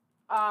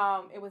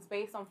 it was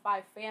based on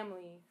 5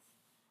 families.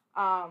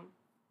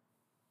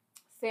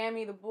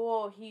 Sammy the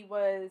Bull, he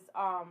was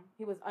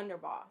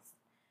underboss.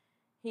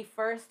 He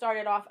first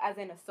started off as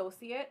an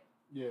associate.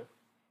 Yeah.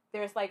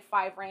 There's 5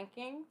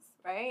 rankings,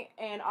 right?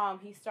 And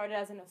he started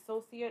as an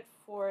associate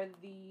for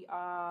the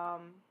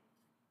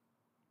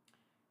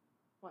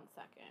 1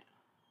 second.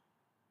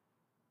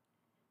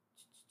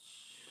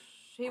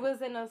 He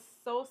was an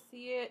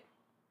associate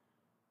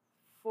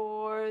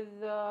for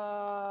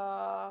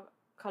the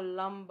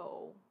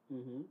Colombo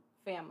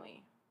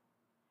family.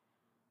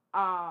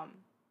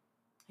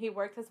 He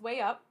worked his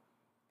way up,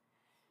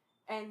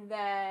 and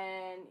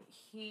then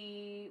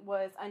he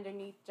was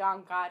underneath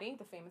John Gotti,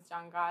 the famous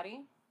John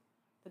Gotti,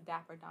 the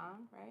Dapper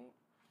Don, right?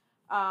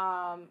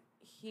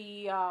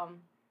 He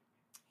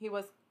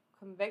was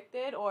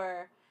convicted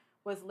or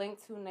was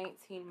linked to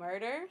 19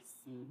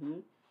 murders. Mm-hmm.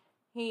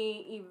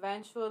 He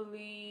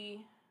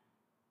eventually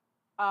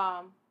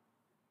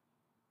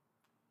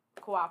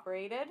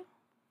cooperated.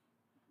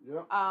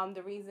 Yep.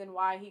 The reason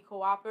why he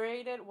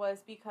cooperated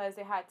was because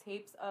they had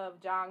tapes of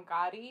John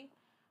Gotti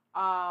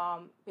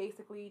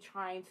basically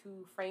trying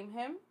to frame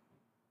him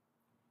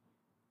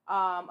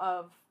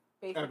of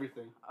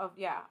everything.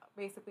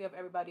 Basically of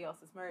everybody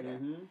else's murder.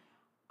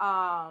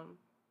 Mm-hmm.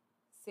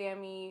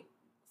 Sammy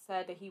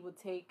said that he would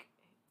take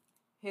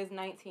his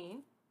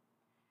 19.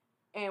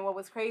 And what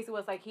was crazy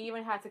was he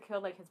even had to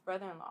kill his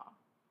brother-in-law,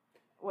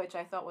 which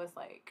I thought was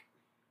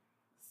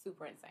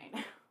super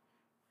insane.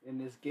 In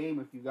this game,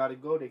 if you gotta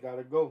go, they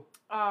gotta go.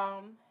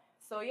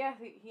 So yeah,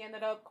 he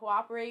ended up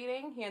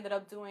cooperating. He ended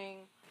up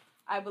doing,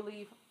 I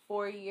believe,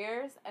 4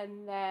 years,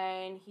 and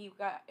then he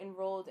got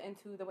enrolled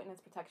into the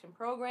witness protection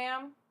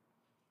program.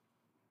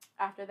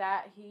 After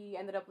that, he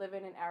ended up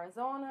living in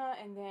Arizona,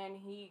 and then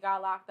he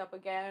got locked up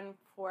again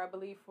for, I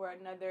believe, for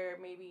another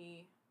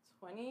maybe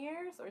 20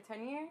 years or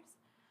 10 years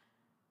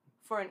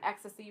for an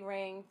ecstasy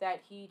ring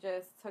that he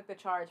just took the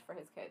charge for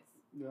his kids.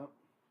 Yep.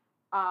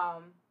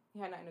 He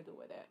had nothing to do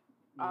with it.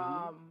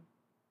 Mm-hmm.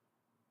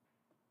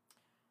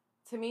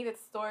 To me, this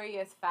story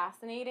is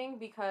fascinating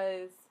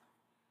because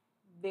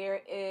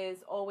there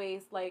is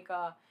always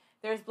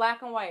there's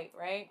black and white,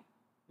 right?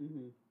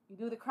 Mm-hmm. You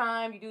do the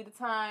crime, you do the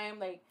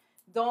time.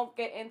 Don't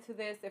get into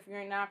this if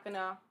you're not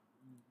gonna.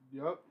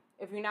 Yep.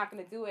 If you're not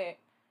gonna do it,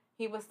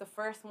 he was the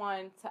first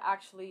one to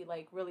actually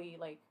really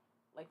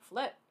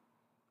flip,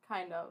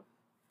 kind of.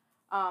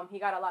 He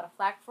got a lot of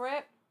flack for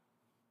it.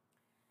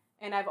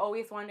 And I've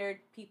always wondered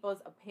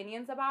people's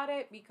opinions about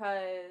it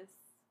because,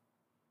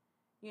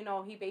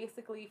 he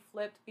basically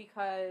flipped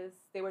because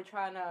they were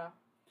trying to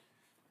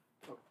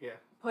Yeah.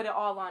 put it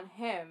all on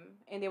him,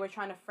 and they were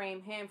trying to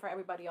frame him for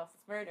everybody else's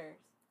murders.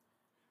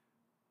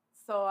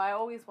 So I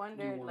always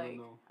wondered, like,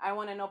 I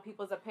want to know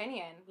people's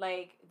opinion.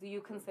 Like, do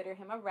you consider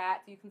him a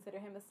rat? Do you consider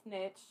him a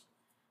snitch?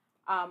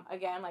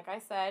 Again, like I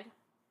said,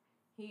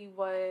 he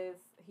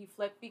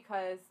flipped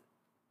because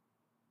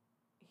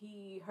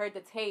he heard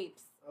the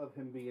tapes of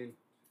him being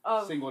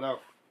singled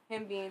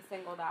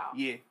out.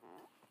 Yeah.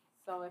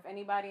 So if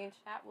anybody in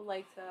chat would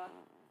like to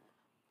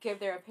give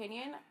their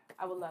opinion,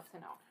 I would love to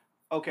know.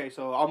 Okay,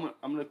 so I'm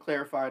gonna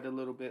clarify it a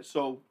little bit.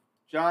 So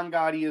John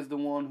Gotti is the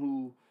one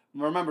who,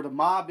 remember, the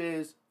mob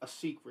is a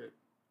secret,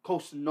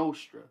 Cosa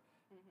Nostra.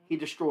 Mm-hmm. He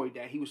destroyed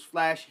that. He was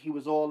flashy. He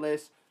was all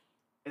this,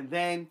 and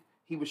then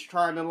he was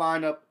trying to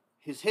line up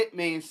his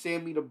hitman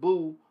Sammy the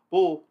Bull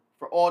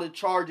for all the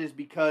charges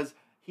because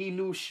he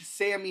knew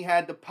Sammy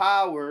had the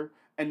power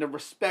and the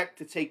respect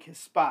to take his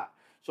spot.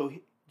 So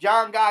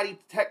John Gotti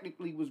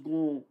technically was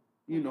going,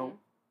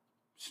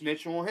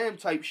 snitch on him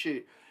type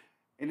shit.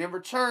 And in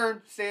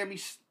return, Sammy,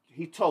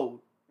 he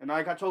told. And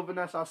like I told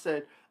Vanessa, I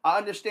said, I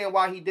understand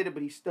why he did it,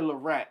 but he's still a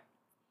rat.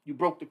 You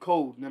broke the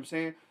code, you know what I'm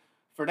saying?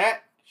 For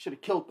that, should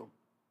have killed him.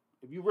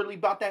 If you really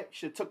about that,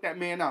 should have took that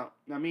man out.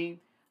 You know what I mean?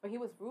 But he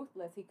was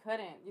ruthless. He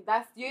couldn't.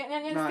 You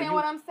understand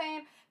what I'm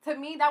saying? To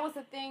me, that was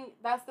the thing.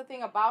 That's the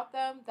thing about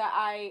them that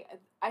I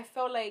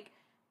felt like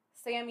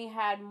Sammy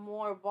had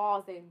more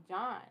balls than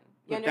John.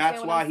 But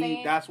that's why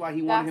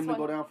he wanted him to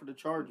go down for the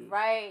charges.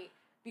 Right.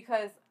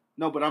 Because...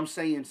 No, but I'm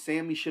saying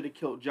Sammy should have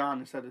killed John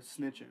instead of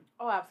snitching.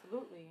 Oh,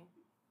 absolutely.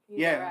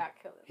 He's a rat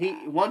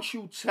killer. Once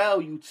you tell,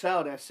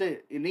 that's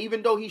it. And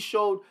even though he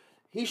showed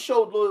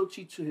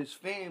loyalty to his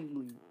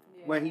family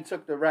when he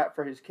took the rap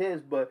for his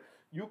kids, but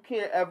you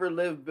can't ever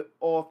live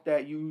off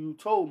that you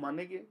told, my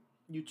nigga.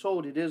 You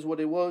told, it is what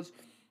it was.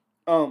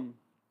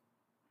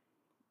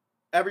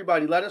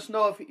 Everybody, let us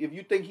know if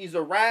you think he's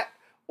a rat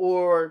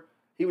or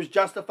he was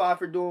justified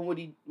for doing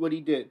what he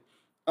did.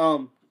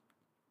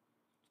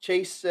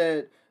 Chase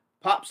said,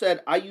 Pop said,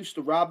 I used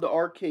to rob the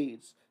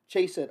arcades.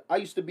 Chase said, I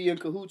used to be in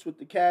cahoots with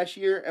the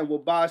cashier and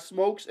would buy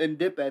smokes and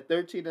dip at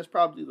 13. That's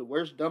probably the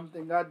worst dumb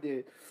thing I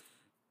did.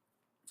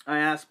 I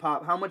asked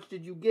Pop, how much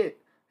did you get?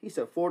 He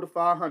said, $400 to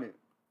 $500. I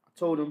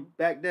told him,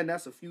 back then,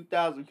 that's a few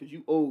thousand because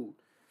you owed.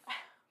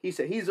 He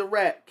said, he's a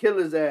rat. Kill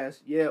his ass.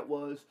 Yeah, it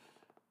was.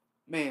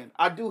 Man,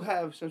 I do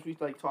have, since we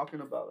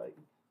talking about,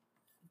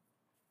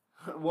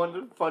 one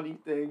of the funny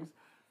things,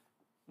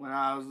 when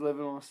I was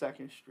living on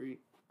 2nd Street,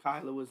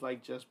 Kyla was,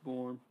 just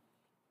born.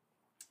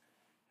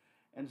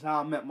 And it's how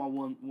I met my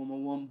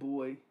one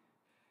boy.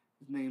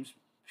 His name's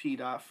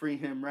P-Dot. Free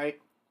him, right?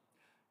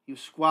 He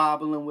was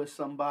squabbling with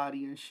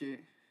somebody and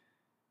shit.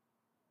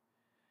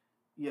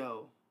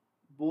 Yo,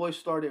 boy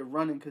started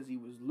running because he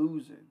was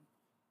losing.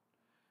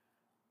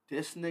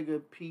 This nigga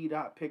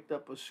P-Dot picked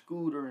up a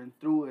scooter and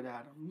threw it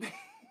at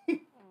him.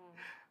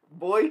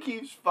 Boy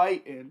keeps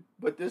fighting.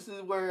 But this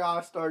is where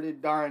I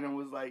started dying and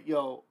was like,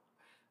 yo,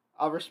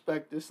 I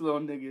respect this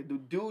little nigga. The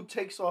dude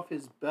takes off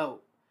his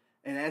belt.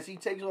 And as he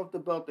takes off the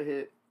belt to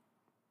hit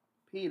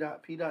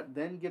P-Dot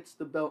then gets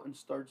the belt and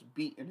starts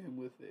beating him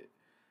with it.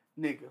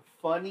 Nigga,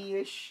 funny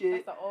as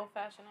shit. That's the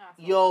old-fashioned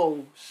asshole.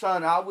 Yo,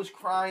 son, I was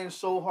crying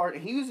so hard.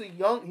 He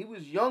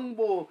was young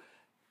boy.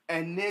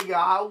 And nigga,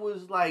 I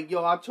was like,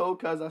 yo, I told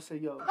cuz, I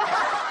said, yo,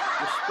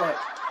 respect.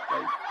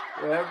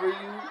 Wherever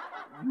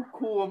you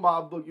cool in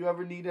my book, you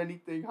ever need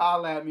anything,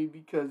 holla at me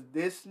because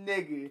this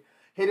nigga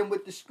hit him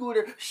with the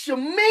scooter.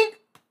 Shamink!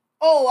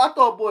 Oh, I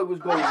thought boy was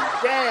going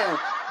down.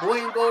 Boy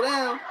didn't go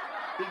down.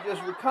 He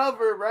just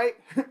recovered, right?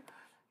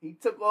 He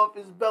took off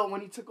his belt.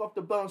 When he took off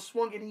the belt and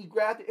swung it, he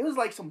grabbed it. It was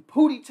like some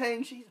pootie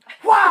tang.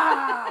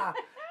 Wah!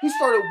 He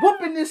started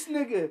whooping this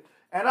nigga.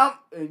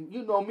 And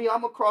you know me,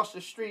 I'm across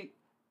the street.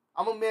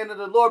 I'm a man of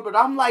the Lord, but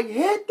I'm like,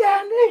 hit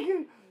that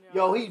nigga.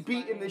 Yo, he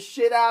beating the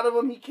shit out of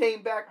him. He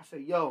came back. I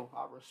said, yo,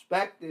 I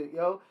respect it,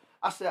 yo.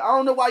 I said, I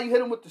don't know why you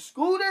hit him with the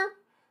scooter,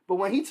 but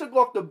when he took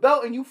off the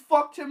belt and you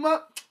fucked him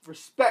up,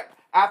 respect.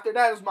 After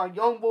that, it was my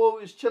young boy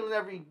was chilling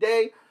every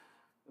day.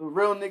 The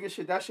real nigga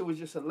shit, that shit was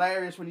just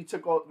hilarious when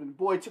the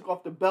boy took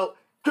off the belt,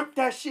 gripped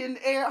that shit in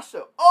the air. I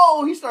said,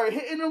 oh, he started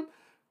hitting him.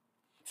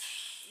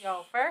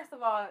 Yo, first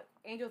of all,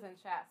 Angel's in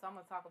chat, so I'm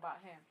going to talk about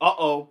him.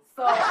 Uh-oh.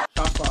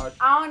 So,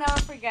 I'll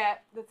never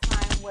forget the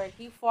time where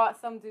he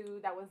fought some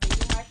dude that was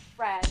dating my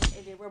friend,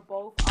 and they were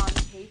both on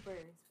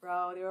papers,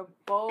 bro. They were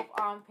both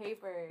on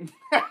papers.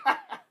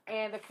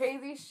 And the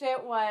crazy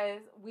shit was,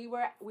 we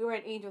were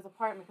at Angel's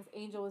apartment because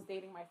Angel was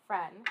dating my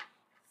friend.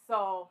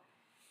 So,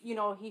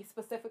 he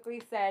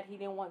specifically said he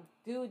didn't want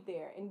dude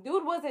there. And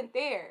dude wasn't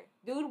there.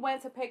 Dude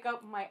went to pick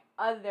up my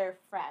other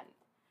friend.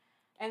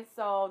 And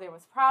so there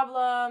was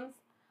problems.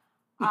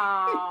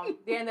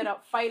 They ended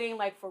up fighting,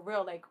 for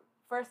real.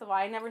 First of all,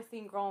 I never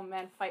seen grown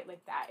men fight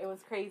like that. It was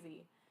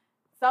crazy.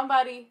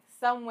 Somebody,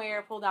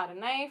 somewhere, pulled out a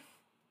knife.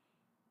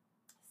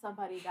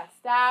 Somebody got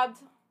stabbed.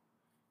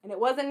 And it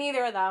wasn't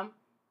neither of them.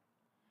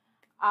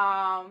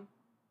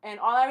 And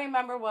all I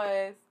remember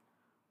was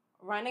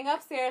running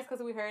upstairs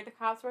because we heard the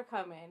cops were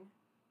coming.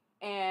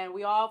 And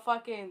we all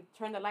fucking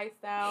turned the lights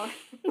down.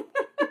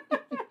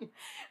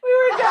 We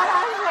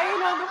ass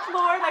laying on the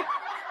floor, like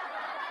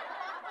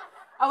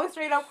I was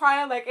straight up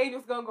crying, like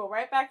Angel's gonna go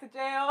right back to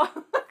jail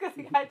because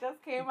he had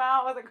just came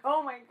out. I was like,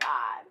 oh my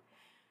god.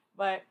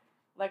 But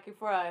lucky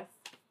for us,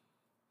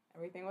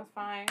 everything was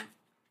fine.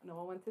 No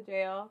one went to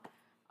jail.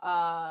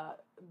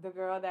 The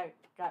girl that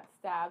got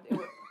stabbed, it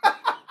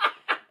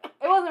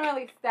wasn't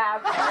really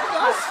stabbed.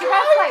 She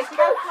got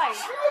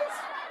sliced.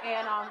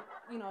 And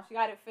she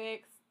got it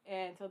fixed.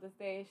 And till this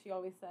day, she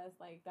always says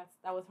like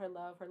that was her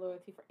love, her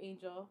loyalty for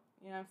Angel.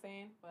 You know what I'm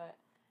saying? But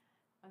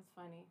that's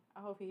funny.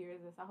 I hope he hears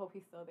this. I hope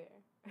he's still there.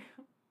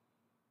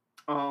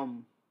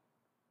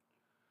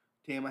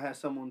 Damn, I had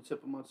someone on the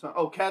tip of my tongue.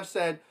 Oh, Kev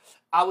said,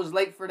 I was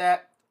late for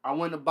that. I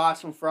went to buy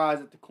some fries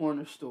at the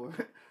corner store.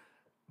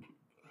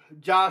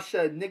 Josh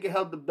said, nigga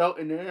held the belt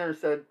in the air and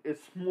said,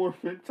 it's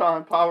Morphin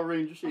time, Power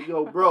Ranger shit.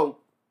 Yo, bro.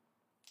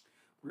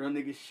 Real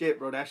nigga shit,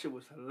 bro. That shit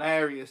was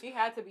hilarious. He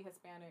had to be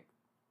Hispanic.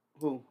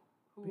 Who?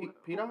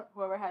 Peter?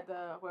 Whoever had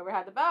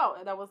the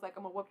belt. That was like,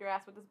 I'm gonna whoop your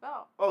ass with this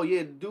belt. Oh, yeah.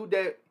 The dude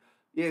that...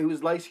 Yeah, he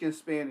was light-skinned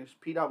Spanish.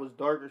 P-Dot was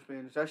darker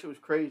Spanish. That shit was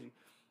crazy.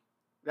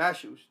 That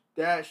shit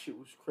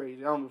was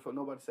crazy. I don't know if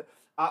nobody said.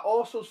 I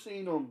also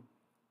seen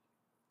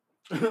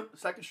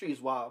Second Street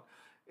is wild.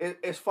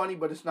 It's funny,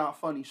 but it's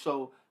not funny.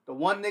 So the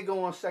one nigga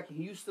on Second,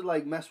 he used to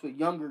like mess with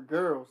younger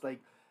girls,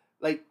 like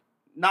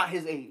not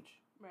his age.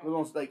 Right.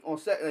 On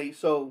Second, like,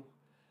 so.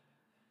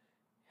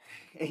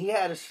 And he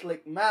had a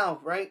slick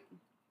mouth, right?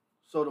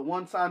 So the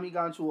one time he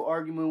got into an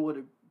argument with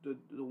the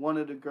one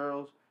of the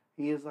girls.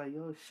 He is like,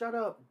 yo, shut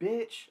up,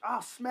 bitch.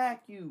 I'll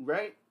smack you,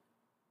 right?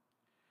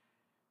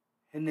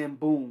 And then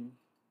boom.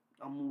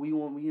 We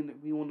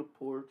on the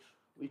porch.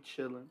 We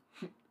chilling.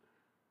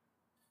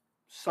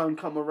 Son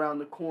come around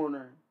the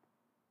corner.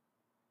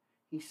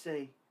 He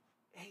say,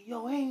 hey,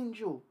 yo,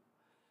 Angel.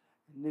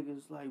 And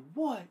nigga's like,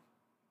 what?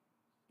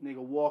 Nigga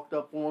walked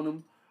up on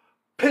him,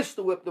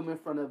 pistol whipped him in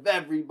front of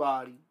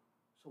everybody.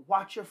 So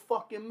watch your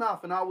fucking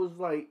mouth. And I was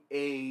like,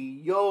 hey,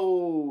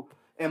 yo.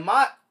 And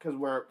because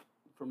we're...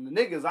 From the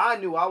niggas I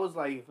knew, I was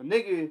like, if a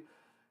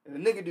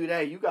nigga do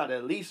that, you gotta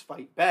at least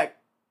fight back.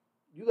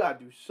 You gotta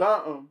do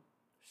something.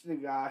 This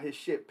nigga got his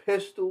shit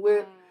pistol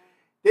whipped.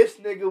 This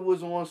nigga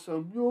was on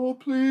some, yo,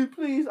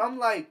 please. I'm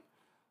like,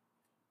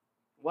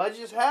 what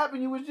just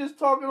happened? You was just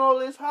talking all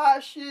this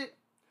hot shit.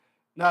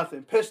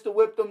 Nothing. Pistol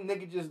whipped him.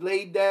 Nigga just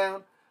laid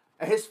down.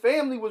 And his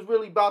family was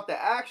really about the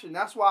action.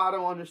 That's why I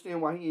don't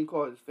understand why he ain't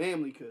call his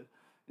family, because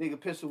nigga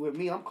pistol whipped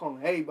me. I'm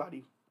calling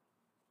everybody.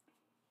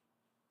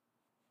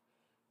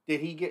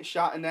 Did he get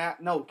shot in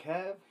that? No,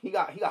 Kev. He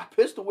got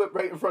pistol whipped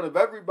right in front of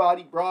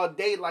everybody, broad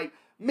daylight.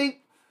 Mink.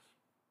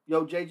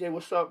 Yo, JJ,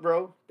 what's up,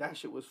 bro? That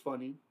shit was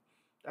funny.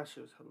 That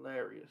shit was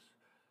hilarious.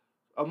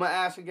 I'm going to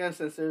ask again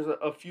since there's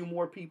a few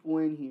more people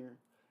in here.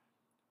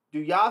 Do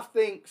y'all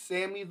think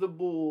Sammy the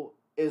Bull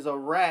is a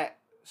rat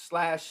 /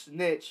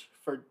 snitch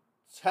for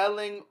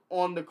telling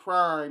on the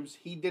crimes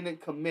he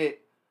didn't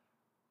commit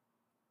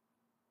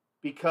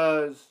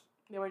because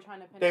they were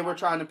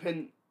trying to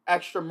pin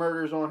extra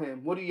murders on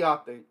him? What do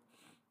y'all think?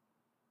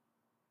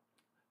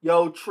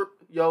 Yo,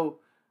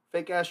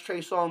 fake ass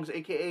Trey Songs,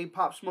 aka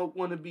Pop Smoke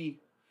wannabe.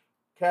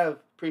 Kev,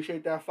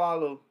 appreciate that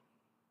follow.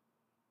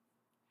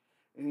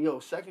 And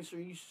yo, Second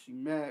Street, you see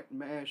mad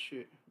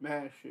shit.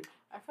 I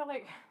feel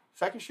like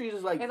Second Street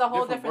is like it's a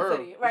whole different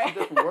city, right? It's a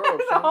different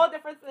world. It's a whole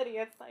different city.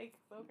 It's like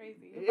so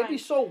crazy. It'd be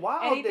so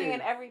wild anything there.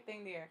 And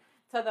everything there.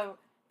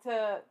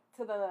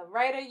 To the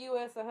right of you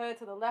is the hood.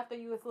 To the left of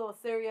you is little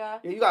Syria.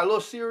 Yeah, you got a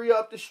little Syria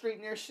up the street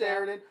near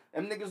Sheridan.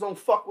 Them niggas don't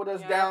fuck with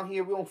us down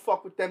here. We don't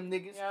fuck with them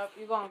niggas. Yep.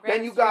 You go on Grand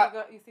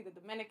Street, you see the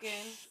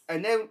Dominicans.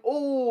 And then,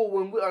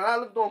 when I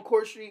lived on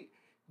Court Street,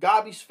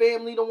 Gabi's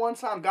family the one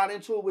time got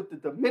into it with the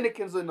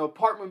Dominicans in the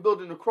apartment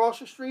building across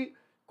the street.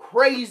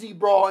 Crazy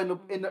brawl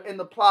in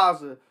the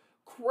plaza.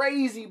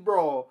 Crazy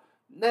brawl.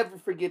 Never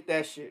forget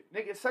that shit.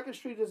 Nigga, Second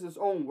Street is its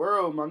own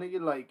world, my nigga.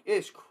 Like,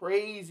 it's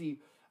crazy.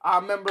 I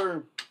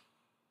remember...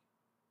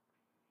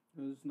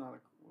 It's not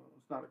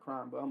a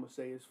crime, but I'm gonna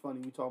say it's funny.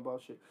 We talk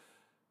about shit.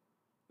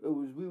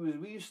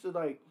 We used to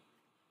like,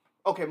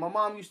 okay, my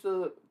mom used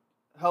to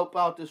help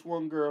out this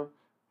one girl,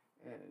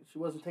 and she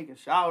wasn't taking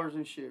showers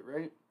and shit,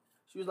 right?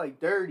 She was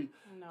like dirty.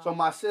 No. So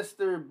my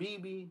sister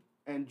BB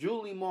and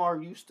Julie Mar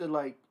used to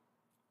like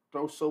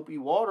throw soapy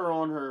water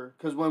on her,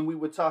 because when we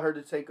would tell her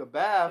to take a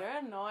bath, you're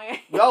annoying.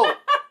 Yo,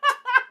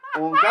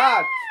 oh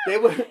God, they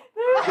would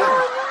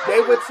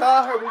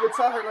tell her. We would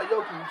tell her like,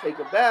 yo, can you take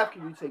a bath?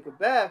 Can you take a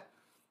bath?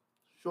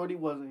 Shorty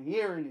wasn't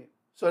hearing it.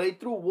 So they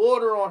threw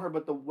water on her,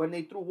 but when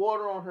they threw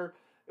water on her,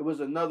 it was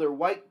another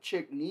white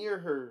chick near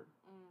her.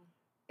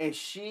 And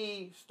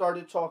she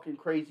started talking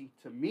crazy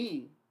to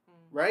me,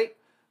 right?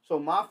 So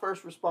my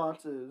first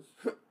response is,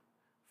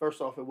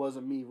 first off, it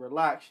wasn't me.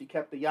 Relax. She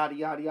kept the yada,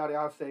 yada, yada.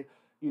 I'll say,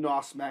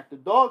 I'll smack the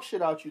dog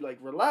shit out you. Like,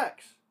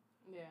 relax.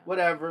 Yeah.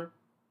 Whatever.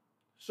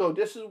 So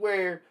this is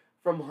where,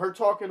 from her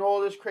talking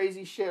all this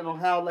crazy shit on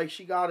how, like,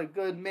 she got a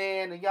good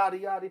man and yada,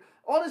 yada.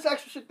 All this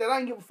extra shit that I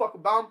didn't give a fuck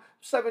about. I'm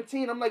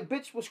 17. I'm like,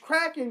 bitch, what's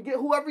cracking? Get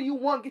whoever you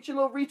want. Get your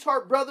little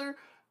retard brother.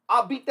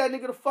 I'll beat that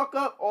nigga the fuck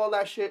up. All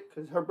that shit.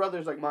 Because her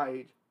brother's like my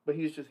age. But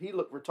he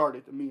looked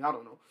retarded to me. I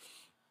don't know.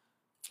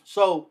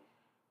 So,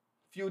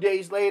 a few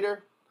days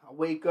later, I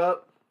wake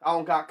up. I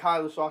don't got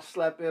Kyler, so I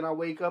slept in. I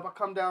wake up. I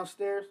come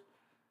downstairs.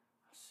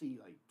 I see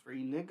like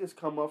 3 niggas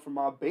come up from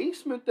my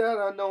basement that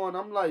I know. And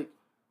I'm like,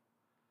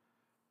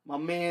 my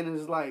man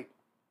is like,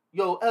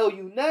 yo, L,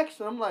 you next?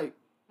 And I'm like,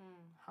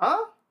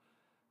 huh?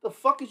 The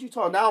fuck is you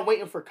talking? Now I'm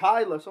waiting for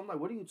Kyler. So I'm like,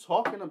 what are you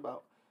talking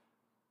about?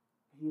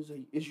 He was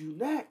like, is you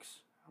next?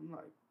 I'm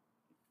like,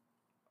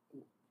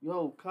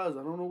 yo, cuz,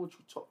 I don't know what you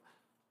talk.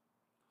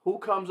 Who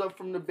comes up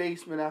from the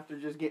basement after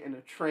just getting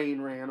a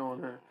train ran on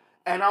her?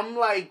 And I'm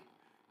like,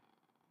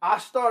 I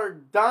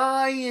started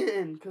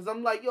dying. Because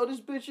I'm like, yo,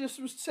 this bitch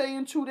just was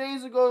saying 2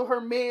 days ago,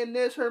 her man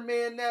this, her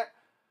man that.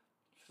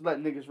 Just let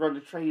niggas run the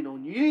train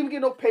on you. You didn't even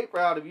get no paper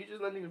out of you. You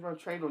just let niggas run the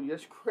train on you.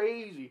 That's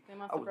crazy. They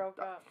must have broke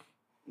up.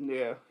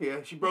 Yeah,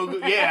 she broke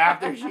up. Yeah,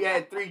 after she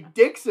had 3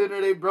 dicks in her,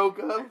 they broke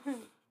up.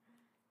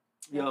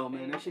 Yo,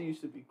 man, that shit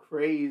used to be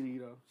crazy,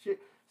 though. Shit,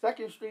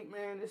 2nd Street,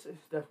 man, it's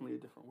definitely a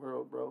different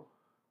world, bro.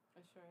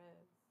 It sure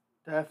is.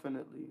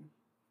 Definitely.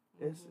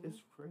 It's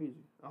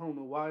crazy. I don't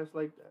know why it's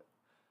like that.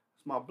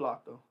 It's my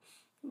block, though.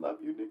 Love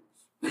you,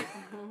 niggas.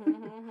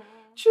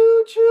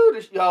 Choo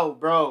choo. Yo,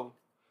 bro.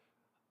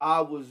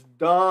 I was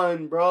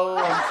done, bro.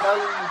 I'm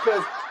telling you,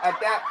 because at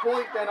that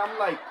point, then I'm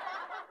like,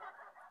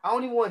 I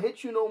don't even want to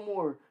hit you no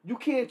more. You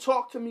can't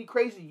talk to me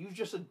crazy. You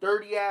just a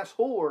dirty ass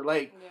whore.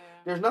 Like,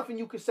 there's nothing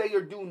you can say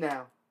or do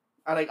now.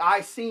 I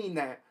seen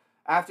that.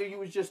 After you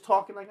was just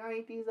talking like, I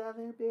ain't these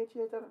other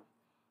bitches.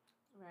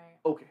 Right.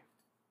 Okay.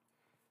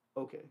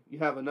 You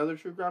have another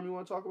true crime you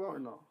want to talk about or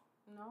no?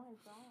 No, I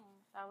don't.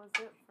 That was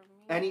it for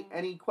me.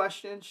 Any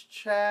questions,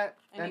 chat?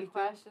 Any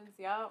questions?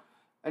 Yup.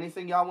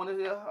 Anything y'all want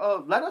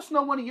to let us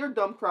know one of your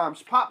dumb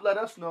crimes. Pop let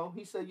us know.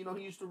 He said, he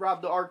used to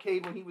rob the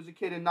arcade when he was a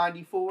kid in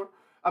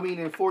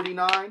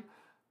 49.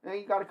 And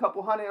he got a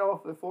couple hundred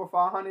off it, 400 or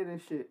 500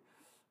 and shit.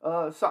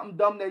 Something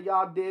dumb that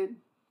y'all did,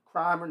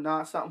 crime or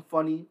not, something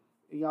funny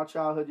in y'all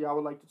childhood y'all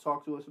would like to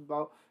talk to us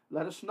about.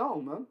 Let us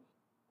know, man.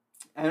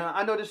 And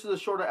I know this is a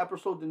shorter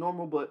episode than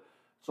normal, but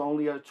it's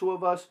only 2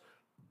 of us.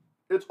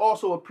 It's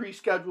also a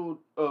pre-scheduled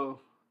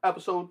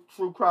episode,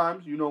 True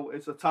Crimes.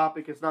 It's a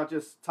topic. It's not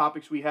just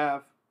topics we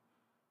have.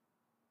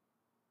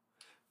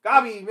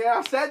 Gabi, man,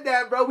 I said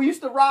that, bro. We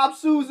used to rob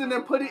Susan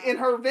and put it in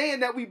her van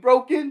that we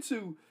broke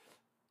into.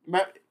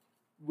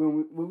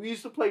 When we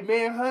used to play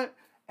Manhunt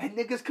and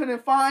niggas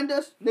couldn't find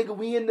us, nigga,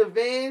 we in the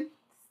van.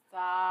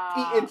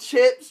 Stop. Eating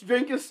chips,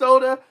 drinking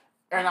soda.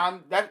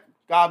 And that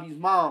Gabi's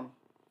mom.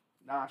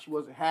 Nah, she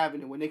wasn't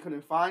having it when they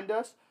couldn't find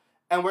us.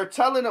 And we're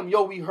telling them,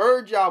 yo, we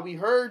heard y'all. She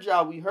knew where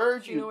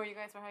you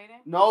guys were hiding?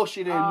 No,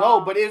 she didn't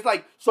know. But it's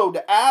like, so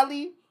the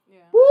alley,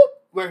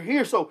 we're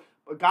here. So,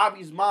 but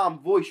Gabi's mom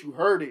voice, you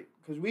heard it.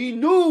 Because we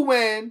knew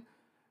when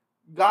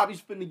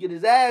Gabi's finna get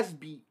his ass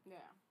beat. Yeah.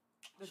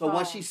 So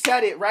when she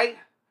said it, right?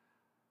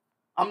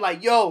 I'm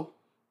like, yo.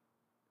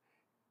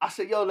 I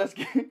said, yo, let's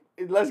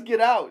get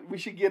out. We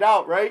should get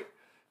out, right?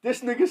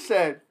 This nigga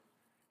said,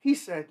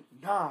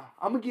 nah,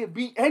 I'm going to get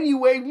beat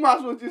anyway. We might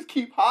as well just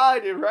keep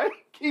hiding, right?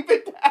 Keep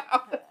it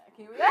down.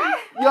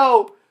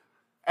 Yo.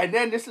 And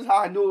then this is how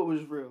I knew it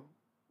was real.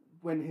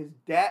 When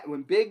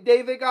Big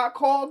David got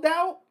called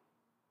out,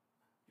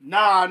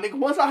 nah, nigga,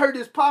 once I heard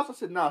his pops, I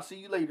said, nah, see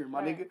you later,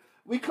 my nigga.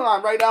 We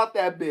climbed right out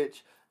that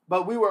bitch.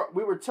 But we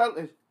were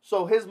telling,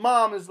 so his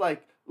mom is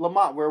like,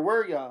 Lamont, where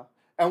were y'all?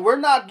 And we're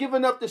not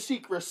giving up the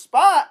secret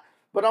spot,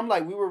 but I'm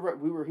like, we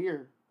were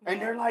here. Yeah.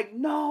 And they're like,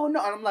 no. And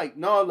I'm like,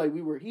 no, like,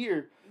 we were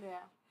here. Yeah.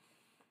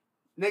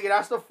 Nigga,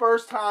 that's the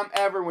first time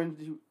ever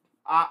when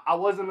I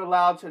wasn't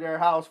allowed to their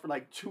house for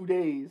like 2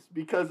 days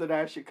because of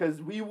that shit.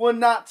 Because we would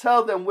not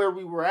tell them where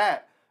we were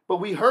at. But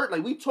we heard,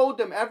 like, we told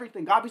them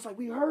everything. Gabi's like,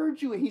 we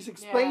heard you. And he's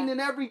explaining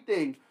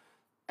everything.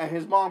 And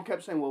his mom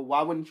kept saying, well,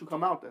 why wouldn't you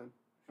come out then?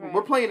 Right.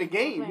 We're playing a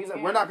game. He's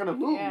like, we're not going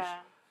to lose. Yeah.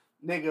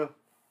 Nigga,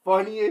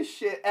 funniest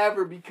shit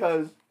ever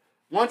because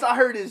once I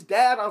heard his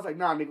dad, I was like,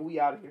 nah, nigga, we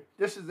out of here.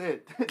 This is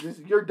it.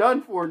 You're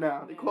done for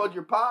now. They called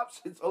your pops.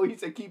 He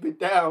said, keep it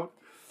down.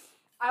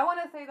 I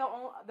want to say the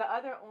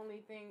other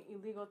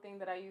illegal thing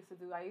that I used to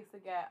do, I used to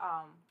get,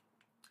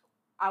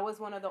 I was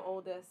one of the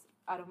oldest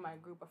out of my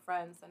group of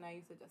friends, and I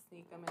used to just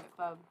sneak them in the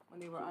club when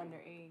they were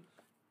underage.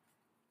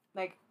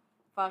 Like,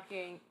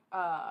 fucking,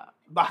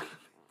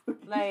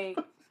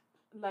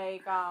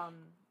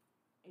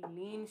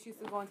 Aileen, she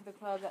used to go into the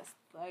club at,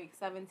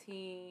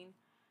 17.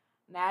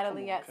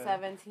 Natalie at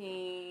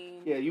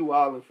 17. Yeah, you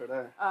wildin' for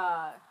that.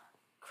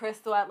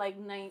 Crystal at,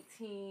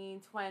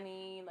 19,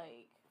 20,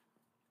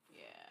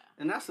 yeah.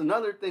 And that's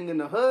another thing in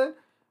the hood.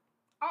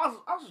 I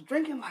was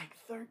drinking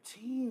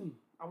 13.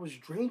 I was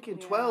drinking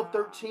 12,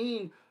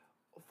 13,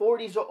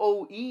 40s of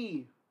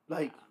OE.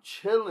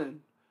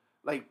 Chilling.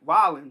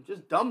 Wilding.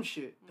 Just dumb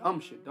shit. Dumb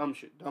shit.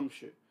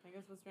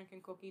 Niggas was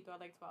drinking Coquito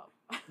at 12.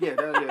 Yeah.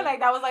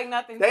 That was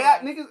nothing.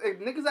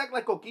 Niggas act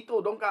like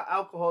Coquito don't got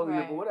alcohol in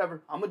it, but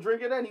whatever. I'm gonna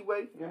drink it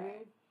anyway. You know what I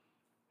mean?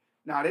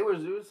 Nah, there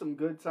was some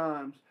good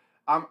times.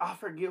 I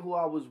forget who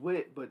I was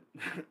with, but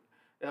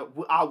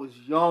I was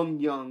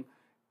young.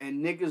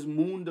 and niggas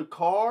mooned the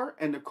car,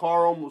 and the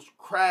car almost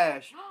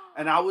crashed.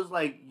 And I was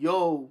like,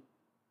 yo,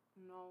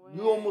 No way.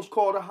 you almost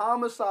called a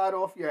homicide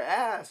off your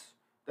ass.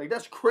 Like,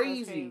 that's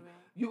crazy.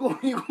 You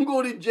gonna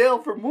go to jail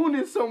for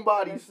mooning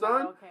somebody, That's son.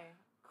 not okay.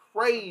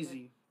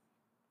 Crazy.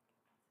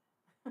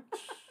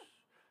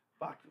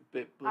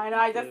 I know,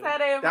 I just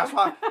said it. That's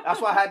why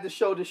I had to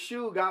show the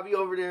shoe. Gabi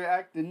over there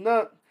acting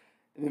up.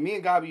 And then me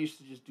and Gabi used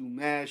to just do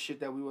mad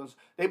shit that we was.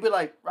 They'd be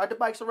like, ride the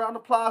bikes around the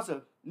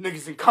plaza.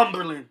 Niggas in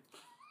Cumberland.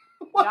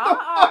 Y'all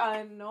are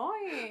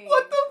annoying.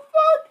 What the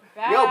fuck?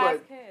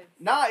 Badass kids.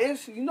 Nah,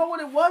 it's, you know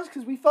what it was?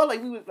 Because we felt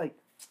like we was like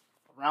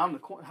around the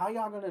corner. How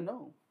y'all gonna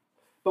know?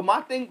 But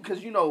my thing,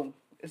 because, you know,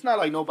 it's not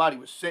like nobody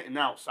was sitting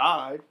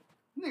outside.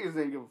 Niggas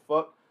didn't give a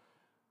fuck.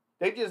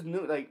 They just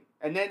knew, like,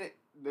 and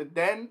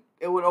then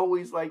it would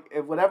always, like,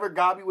 if whatever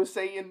Gabi was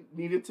saying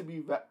needed to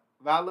be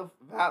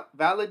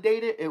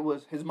validated, it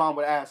was, his mom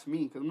would ask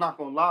me, because I'm not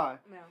going to lie.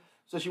 Yeah.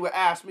 So she would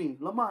ask me,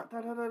 Lamont,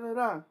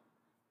 da-da-da-da-da.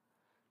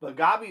 But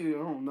Gabi, I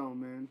don't know,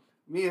 man.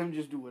 Me and him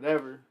just do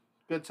whatever.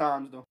 Good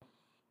times, though.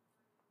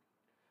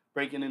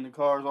 Breaking into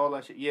cars, all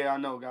that shit. Yeah, I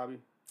know, Gabi.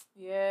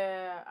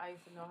 Yeah, I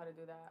used to know how to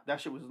do that.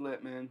 That shit was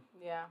lit, man.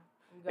 Yeah.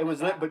 It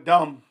was lit, but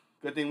dumb.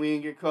 Good thing we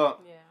didn't get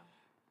caught. Yeah.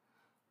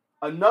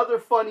 Another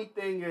funny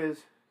thing is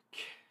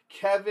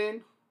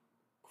Kevin,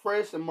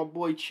 Chris, and my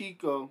boy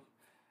Chico.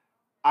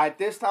 At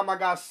this time, I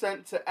got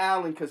sent to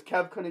Allen because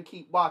Kev couldn't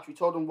keep watch. We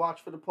told him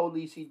watch for the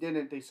police. He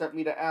didn't. They sent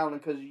me to Allen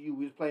because of you.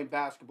 We was playing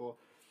basketball.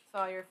 It's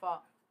all your fault.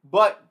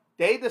 But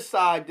they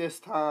decide this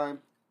time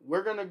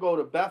we're going to go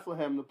to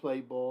Bethlehem to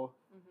play ball.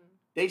 Mm-hmm.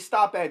 They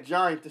stop at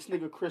Giant. This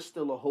nigga Chris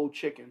steal a whole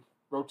chicken,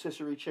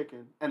 rotisserie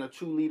chicken, and a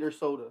 2-liter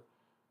soda.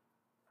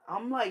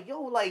 I'm like,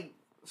 yo, like,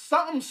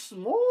 something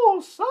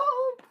small,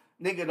 something.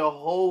 Nigga, the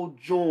whole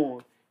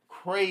joint.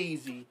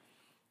 Crazy.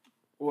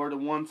 Or the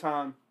one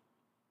time,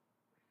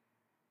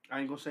 I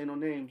ain't gonna say no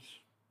names.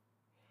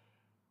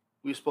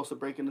 We were supposed to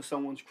break into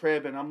someone's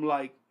crib, and I'm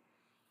like,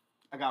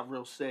 I got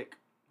real sick.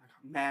 I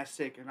got mad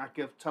sick, and I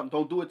tell them,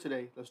 don't do it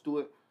today. Let's do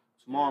it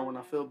tomorrow when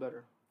I feel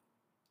better.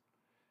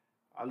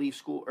 I leave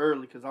school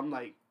early, because I'm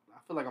like, I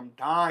feel like I'm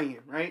dying,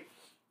 right?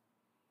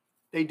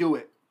 They do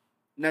it.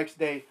 Next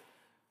day,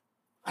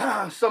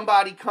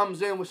 somebody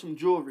comes in with some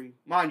jewelry.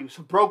 Mind you, it's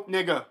a broke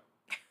nigga.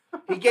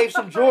 He gave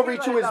some jewelry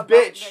to his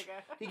bitch.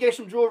 He gave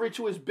some jewelry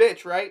to his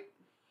bitch, right?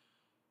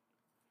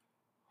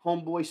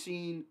 Homeboy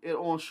seen it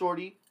on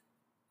Shorty.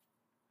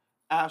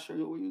 Asked her,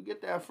 where you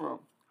get that from?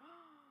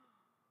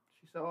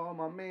 She said, oh,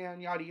 my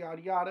man, yada,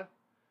 yada, yada.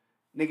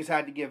 Niggas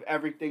had to give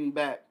everything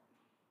back.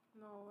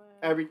 No way.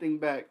 Everything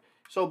back.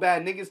 So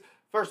bad. Niggas,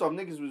 first off,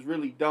 niggas was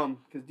really dumb.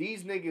 Because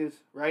these niggas,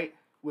 right,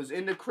 was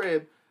in the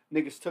crib.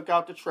 Niggas took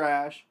out the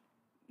trash.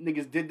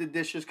 Niggas did the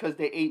dishes because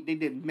they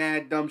did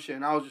mad dumb shit.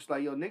 And I was just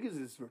like, yo,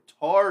 niggas is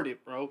retarded,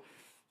 bro.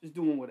 Just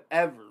doing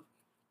whatever.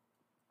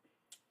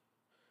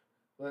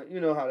 But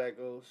you know how that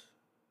goes.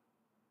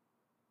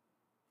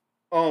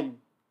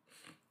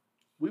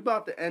 We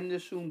about to end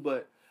this soon,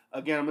 but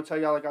again, I'm going to tell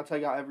y'all like I tell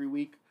y'all every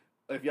week.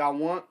 If y'all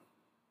want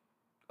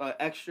an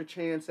extra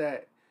chance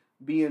at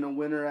being a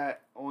winner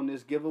on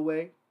this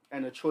giveaway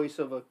and a choice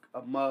of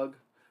a mug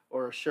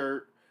or a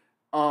shirt,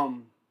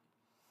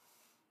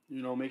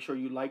 you know, make sure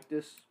you like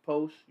this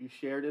post, you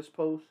share this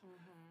post,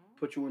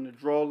 put you in the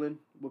drawing.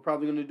 We're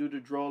probably going to do the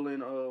drawing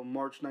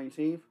March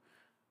 19th.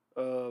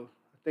 I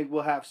think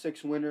we'll have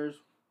 6 winners,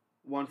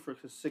 one for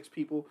 6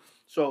 people.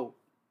 So,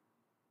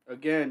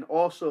 again,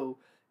 also,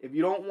 if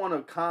you don't want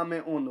to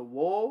comment on the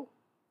wall,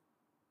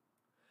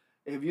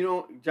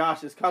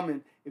 Josh is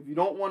coming. If you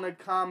don't want to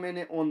comment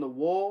it on the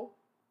wall,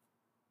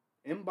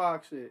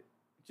 inbox it.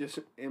 Just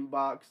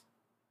inbox.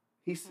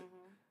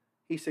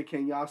 He said,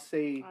 can y'all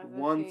say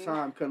one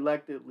time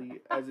collectively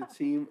as a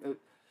team?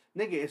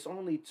 Nigga, it's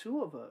only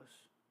 2 of us.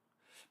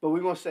 But we're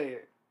going to say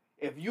it.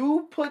 If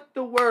you put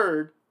the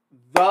word,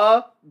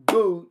 the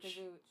gooch,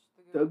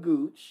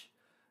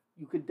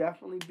 you could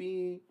definitely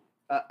be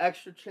an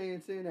extra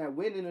chance in at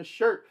winning a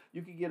shirt.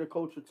 You could get a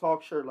Culture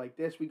Talk shirt like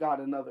this. We got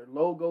another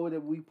logo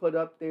that we put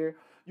up there.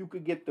 You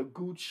could get the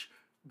Gooch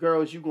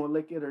Girls, You Gonna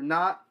Lick It or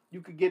Not. You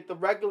could get the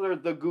regular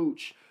The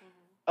Gooch.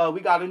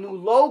 We got a new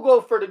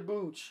logo for the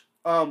Gooch.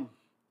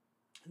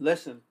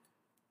 Listen,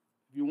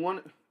 if you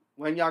want,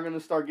 when y'all gonna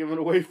start giving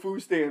away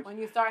food stamps? When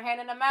you start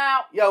handing them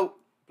out. Yo,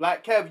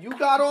 Black Kev, you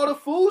got all the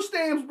food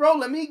stamps, bro.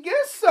 Let me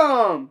get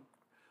some.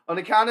 On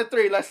the count of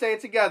 3, let's say it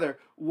together.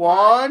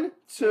 1,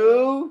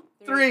 2,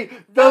 3.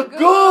 The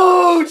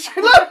Gooch!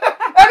 And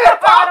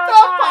it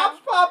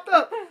popped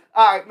up.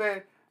 All right,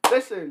 man.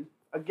 Listen,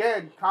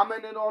 again,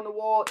 comment it on the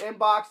wall,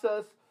 inbox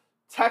us,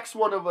 text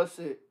one of us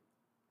it.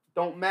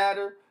 Don't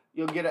matter.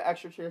 You'll get an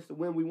extra chance to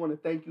win. We want to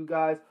thank you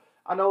guys.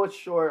 I know it's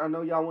short. I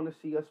know y'all want to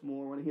see us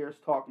more, want to hear us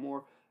talk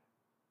more.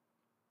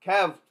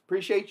 Kev,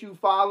 appreciate you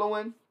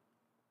following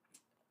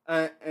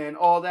and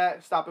all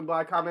that. Stopping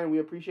by, commenting. We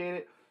appreciate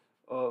it.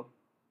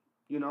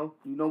 You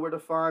know where to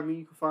find me.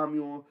 You can find me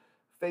on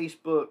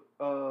Facebook.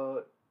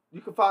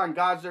 You can find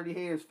God's Dirty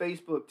Hands,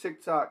 Facebook,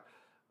 TikTok,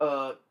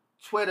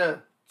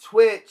 Twitter,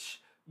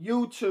 Twitch,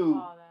 YouTube.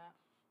 All that.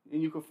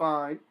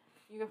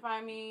 And you can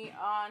find me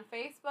on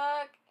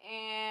Facebook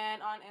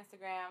and on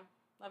Instagram.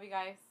 Love you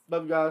guys.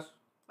 Love you guys.